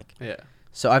open mic. Yeah.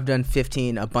 So I've done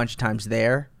 15 a bunch of times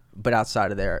there, but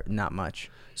outside of there, not much.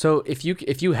 So if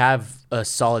you have a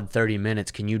solid 30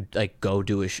 minutes, can you like go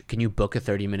do can you book a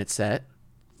 30-minute set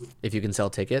if you can sell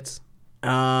tickets? You'd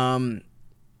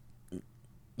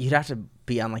have to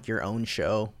be on like your own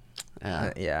show.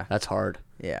 Yeah. That's hard.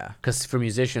 Yeah. Because for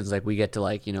musicians, like we get to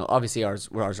like, obviously ours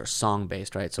are song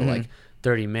based, right? So like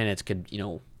 30 minutes could,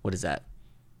 what is that?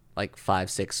 Like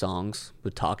 5-6 songs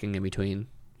with talking in between,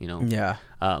 Yeah.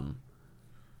 But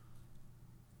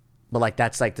like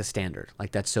that's like the standard.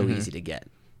 Like that's so easy to get.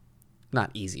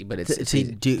 Not easy, but it's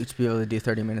easy. To be able to do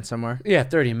 30 minutes somewhere. Yeah,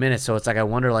 30 minutes. So it's like I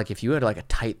wonder like if you had like a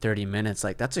tight 30 minutes,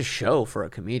 like that's a show for a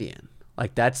comedian.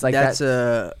 Like that's like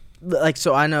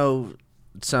so I know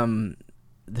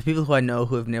the people who I know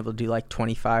who have been able to do like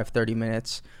 25, 30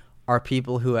 minutes are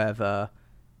people who have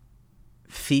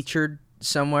featured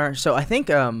somewhere. So I think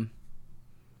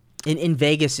in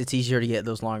Vegas it's easier to get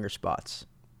those longer spots.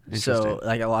 So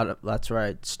like that's where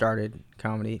I started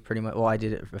comedy pretty much. Well, I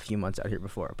did it for a few months out here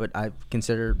before, but I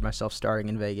considered myself starting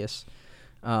in Vegas.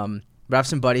 But I have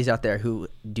some buddies out there who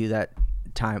do that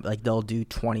time. Like they'll do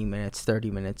 20 minutes,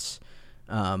 30 minutes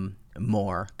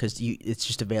more because it's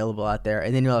just available out there.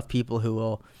 And then you'll have people who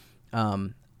will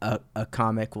a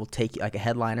comic will take you, like a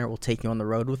headliner will take you on the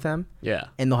road with them. Yeah.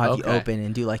 And they'll have you open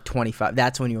and do like 25.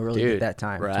 That's when you really get that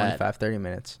time, 25, 30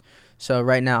 minutes. So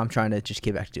right now I'm trying to just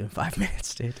get back to doing 5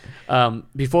 minutes, dude.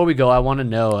 Before we go, I want to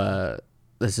know,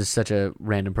 this is such a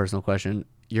random personal question.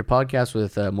 Your podcast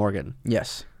with Morgan.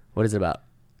 Yes. What is it about?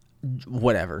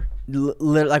 Whatever.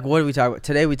 Like, what did we talk about?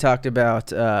 Today we talked about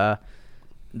the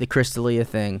Chris D'Elia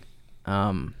thing.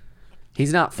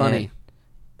 He's not funny.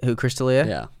 Who, Chris D'Elia?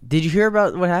 Yeah. Did you hear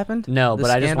about what happened? No,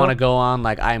 but I just want to go on.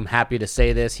 Like, I'm happy to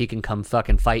say this. He can come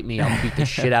fucking fight me. I'll beat the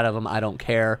shit out of him. I don't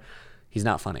care. He's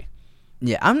not funny.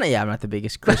 Yeah, I'm not the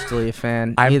biggest Chris D'Elia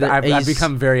fan. I've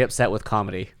become very upset with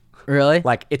comedy. Really?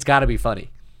 Like, it's got to be funny.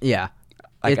 Yeah.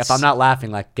 Like, if I'm not laughing,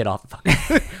 like, get off the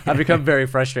fucking... I've become very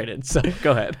frustrated, so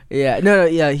go ahead. Yeah. No,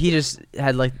 yeah, he just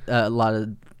had, like, a lot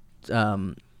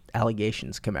of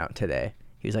allegations come out today.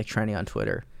 He was, like, trending on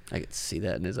Twitter. I could see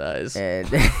that in his eyes. And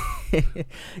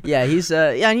yeah, and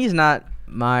he's not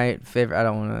my favorite. I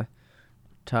don't want to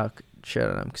talk shit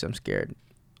on him because I'm scared.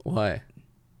 Why?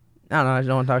 I don't know. I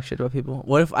don't want to talk shit about people.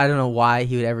 What if I don't know why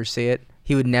he would ever see it?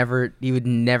 He would never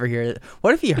hear it.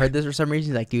 What if he heard this for some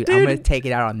reason? He's like, dude, I'm going to take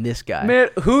it out on this guy. Man,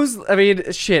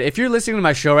 shit, if you're listening to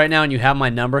my show right now and you have my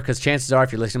number, because chances are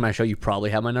if you're listening to my show, you probably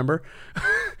have my number.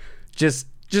 Just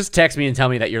text me and tell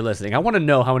me that you're listening. I want to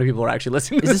know how many people are actually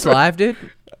listening to this. Is this live, dude?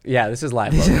 Yeah, this is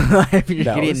live. This is live.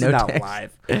 This is not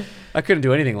live. I couldn't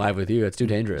do anything live with you. It's too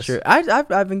dangerous. Sure. I've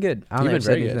been good. I don't You've think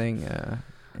been I've very said anything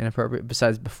inappropriate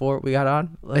besides before we got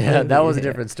on. Yeah, that was a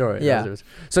different story. Yeah.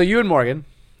 So you and Morgan.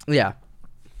 Yeah.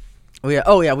 We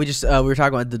just we were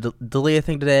talking about the D'Elia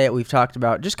thing today. We've talked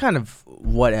about just kind of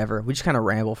whatever. We just kind of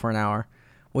ramble for an hour,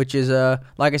 which is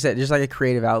like I said, just like a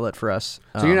creative outlet for us.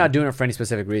 So you're not doing it for any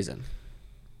specific reason?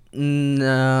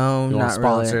 No, you not want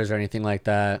sponsors really. Or anything like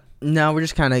that? No, we're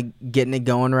just kind of getting it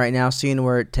going right now, seeing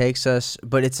where it takes us.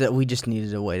 But we just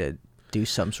needed a way to do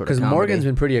some sort of comedy. Because Morgan's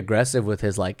been pretty aggressive with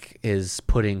his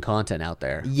putting content out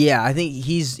there. Yeah, I think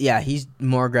he's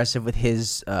more aggressive with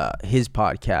his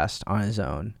podcast on his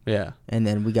own. Yeah. And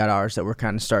then we got ours that we're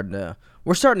kind of starting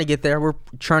to get there. We're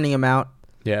churning them out.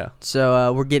 Yeah.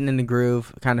 So we're getting in the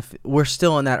groove. We're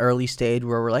still in that early stage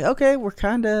where we're like, okay, we're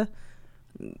kind of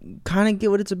get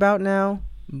what it's about now.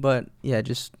 But yeah,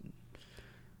 just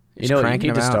you know what you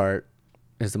need to start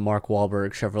is the Mark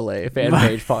Wahlberg Chevrolet fan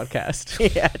page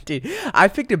podcast. Yeah, dude. I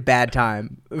picked a bad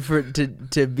time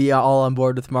to be all on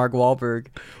board with Mark Wahlberg.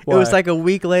 Why? It was like a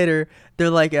week later. They're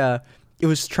like, it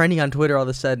was trending on Twitter all of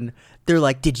a sudden. They're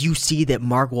like, did you see that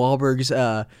Mark Wahlberg's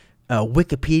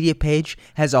Wikipedia page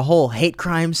has a whole hate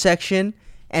crime section?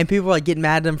 And people were like getting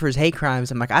mad at him for his hate crimes.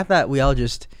 I'm like, I thought we all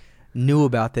just knew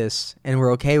about this and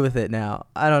we're okay with it now.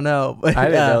 I don't know. But, I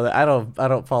didn't know that. I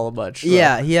don't follow much. So.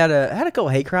 Yeah, he had a couple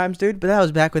hate crimes, dude. But that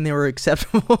was back when they were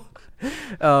acceptable.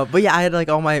 But yeah, I had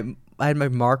my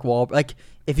Mark Wahlberg. Like,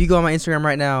 if you go on my Instagram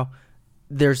right now,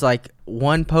 there's like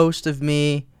one post of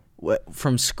me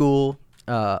from school,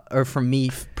 or from me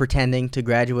pretending to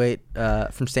graduate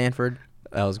from Stanford.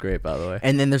 That was great, by the way.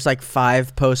 And then there's like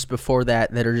 5 posts before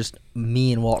that are just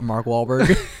me and Mark Wahlberg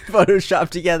photoshopped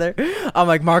together. I'm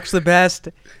like, Mark's the best.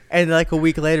 And like a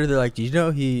week later, they're like, do you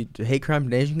know he hate crime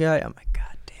an Asian guy? I'm like,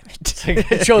 God damn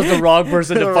it. It chose the wrong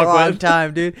person to fuck wrong with.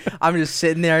 time, dude. I'm just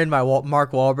sitting there in my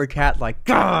Mark Wahlberg hat like,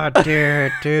 God,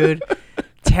 dude.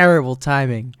 Terrible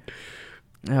timing.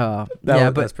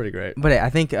 That's pretty great. But I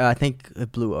think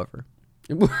it blew over.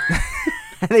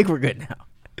 I think we're good now.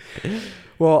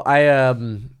 Well,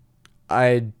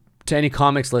 to any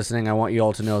comics listening, I want you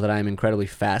all to know that I am incredibly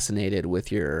fascinated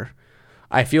with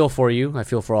I feel for you. I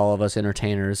feel for all of us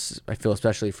entertainers. I feel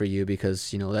especially for you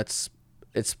because,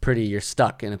 you're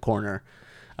stuck in a corner.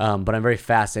 But I'm very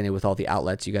fascinated with all the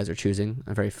outlets you guys are choosing.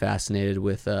 I'm very fascinated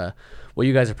with what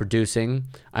you guys are producing.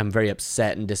 I'm very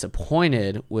upset and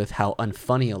disappointed with how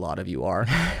unfunny a lot of you are.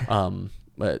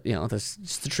 But, that's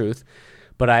just the truth.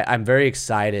 But I'm very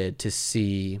excited to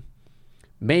see,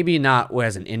 maybe not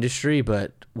as an industry,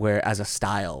 but where as a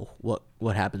style,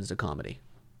 what happens to comedy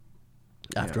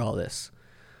after all this.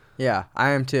 Yeah,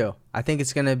 I am too. I think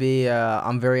it's going to be,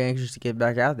 I'm very anxious to get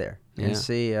back out there and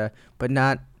see, but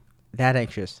not that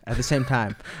anxious at the same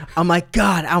time. I'm like,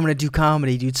 God, I want to do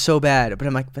comedy, dude, so bad. But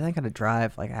I'm like, but I got to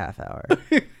drive like a half hour.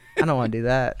 I don't want to do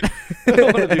that. I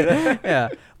don't want to do that. Yeah.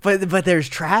 But there's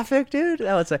traffic, dude.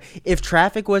 That was like, if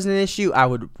traffic wasn't an issue, I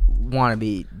would want to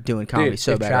be doing comedy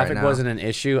so bad right now. If traffic wasn't an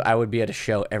issue, I would be at a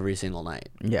show every single night.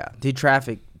 Yeah, dude,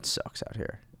 traffic sucks out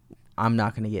here. I'm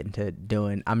not going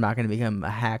to become a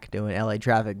hack doing LA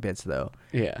traffic bits though.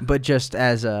 Yeah. But just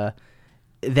that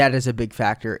is a big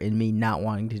factor in me not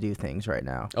wanting to do things right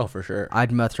now. Oh, for sure.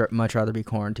 I'd much rather be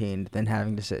quarantined than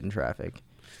having to sit in traffic.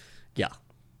 Yeah.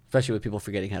 Especially with people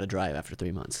forgetting how to drive after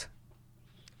 3 months.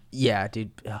 Yeah,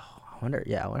 dude. Oh, I wonder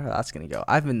how that's going to go.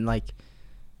 I've been like,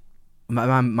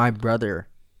 my brother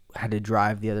had to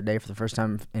drive the other day for the first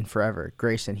time in forever.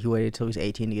 Grayson, he waited till he was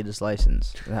 18 to get his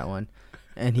license, that one.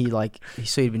 And he'd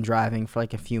been driving for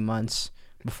like a few months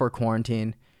before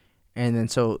quarantine. And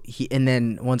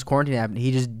then once quarantine happened,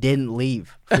 he just didn't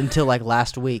leave until like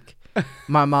last week.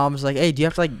 My mom was like, hey, do you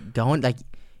have to like go in, like,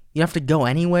 you have to go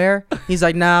anywhere? He's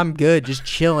like, nah, I'm good, just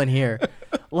chilling here.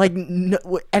 Like, no,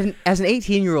 as an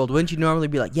 18-year-old, wouldn't you normally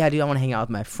be like, yeah, dude, I want to hang out with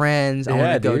my friends. I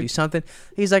want to go do something.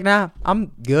 He's like, nah,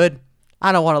 I'm good.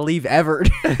 I don't want to leave ever.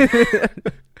 I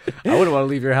wouldn't want to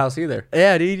leave your house either.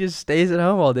 Yeah, dude, he just stays at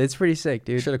home all day. It's pretty sick,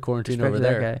 dude. Should have quarantined over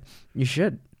there. You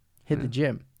should hit the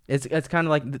gym. It's kind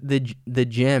of like the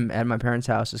gym at my parents'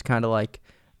 house is kind of like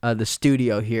the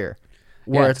studio here,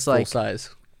 where it's like full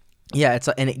size. Yeah,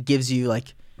 and it gives you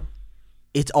like,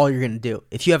 it's all you're gonna do.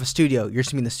 If you have a studio, you're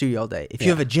just gonna be in the studio all day. If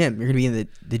you have a gym, you're gonna be in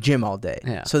the gym all day.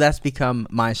 Yeah. So that's become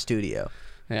my studio.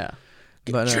 Yeah.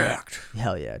 Get jacked.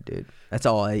 Hell yeah, dude. That's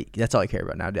all I care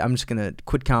about now, dude. I'm just gonna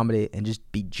quit comedy and just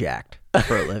be jacked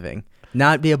for a living.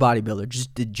 Not be a bodybuilder,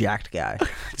 just a jacked guy.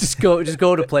 just go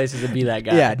to places and be that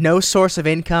guy. Yeah, no source of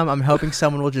income. I'm hoping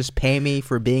someone will just pay me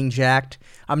for being jacked.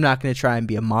 I'm not going to try and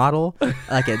be a model,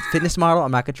 like a fitness model.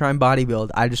 I'm not going to try and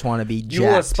bodybuild. I just want to be jacked. You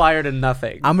will aspire to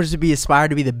nothing. I'm just aspire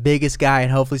to be the biggest guy,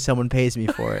 and hopefully someone pays me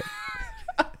for it.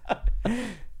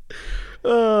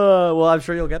 Well, I'm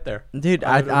sure you'll get there. Dude,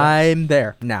 I'm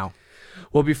there now.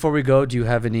 Well, before we go, do you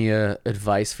have any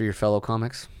advice for your fellow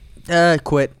comics?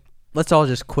 Quit. Let's all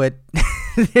just quit.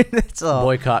 That's all.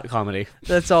 Boycott comedy.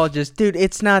 That's all just, dude,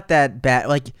 it's not that bad.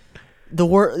 Like,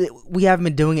 we haven't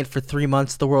been doing it for 3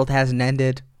 months. The world hasn't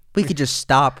ended. We could just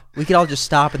stop. We could all just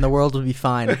stop and the world would be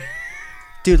fine.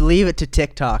 Dude, leave it to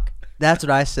TikTok. That's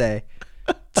what I say.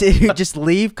 Dude, just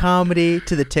leave comedy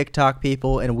to the TikTok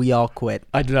people and we all quit.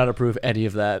 I do not approve any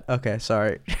of that. Okay,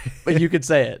 sorry. But you could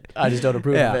say it. I just don't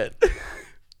approve of it.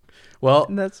 Well,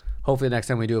 hopefully next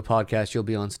time we do a podcast, you'll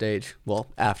be on stage. Well,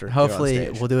 after.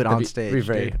 Hopefully, we'll do it on stage. It'll be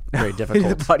very, very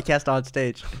difficult. The podcast on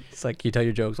stage. It's like you tell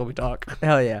your jokes while we talk.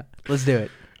 Hell yeah. Let's do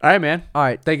it. All right, man. All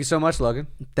right. Thank you so much, Logan.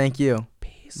 Thank you.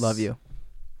 Peace. Love you.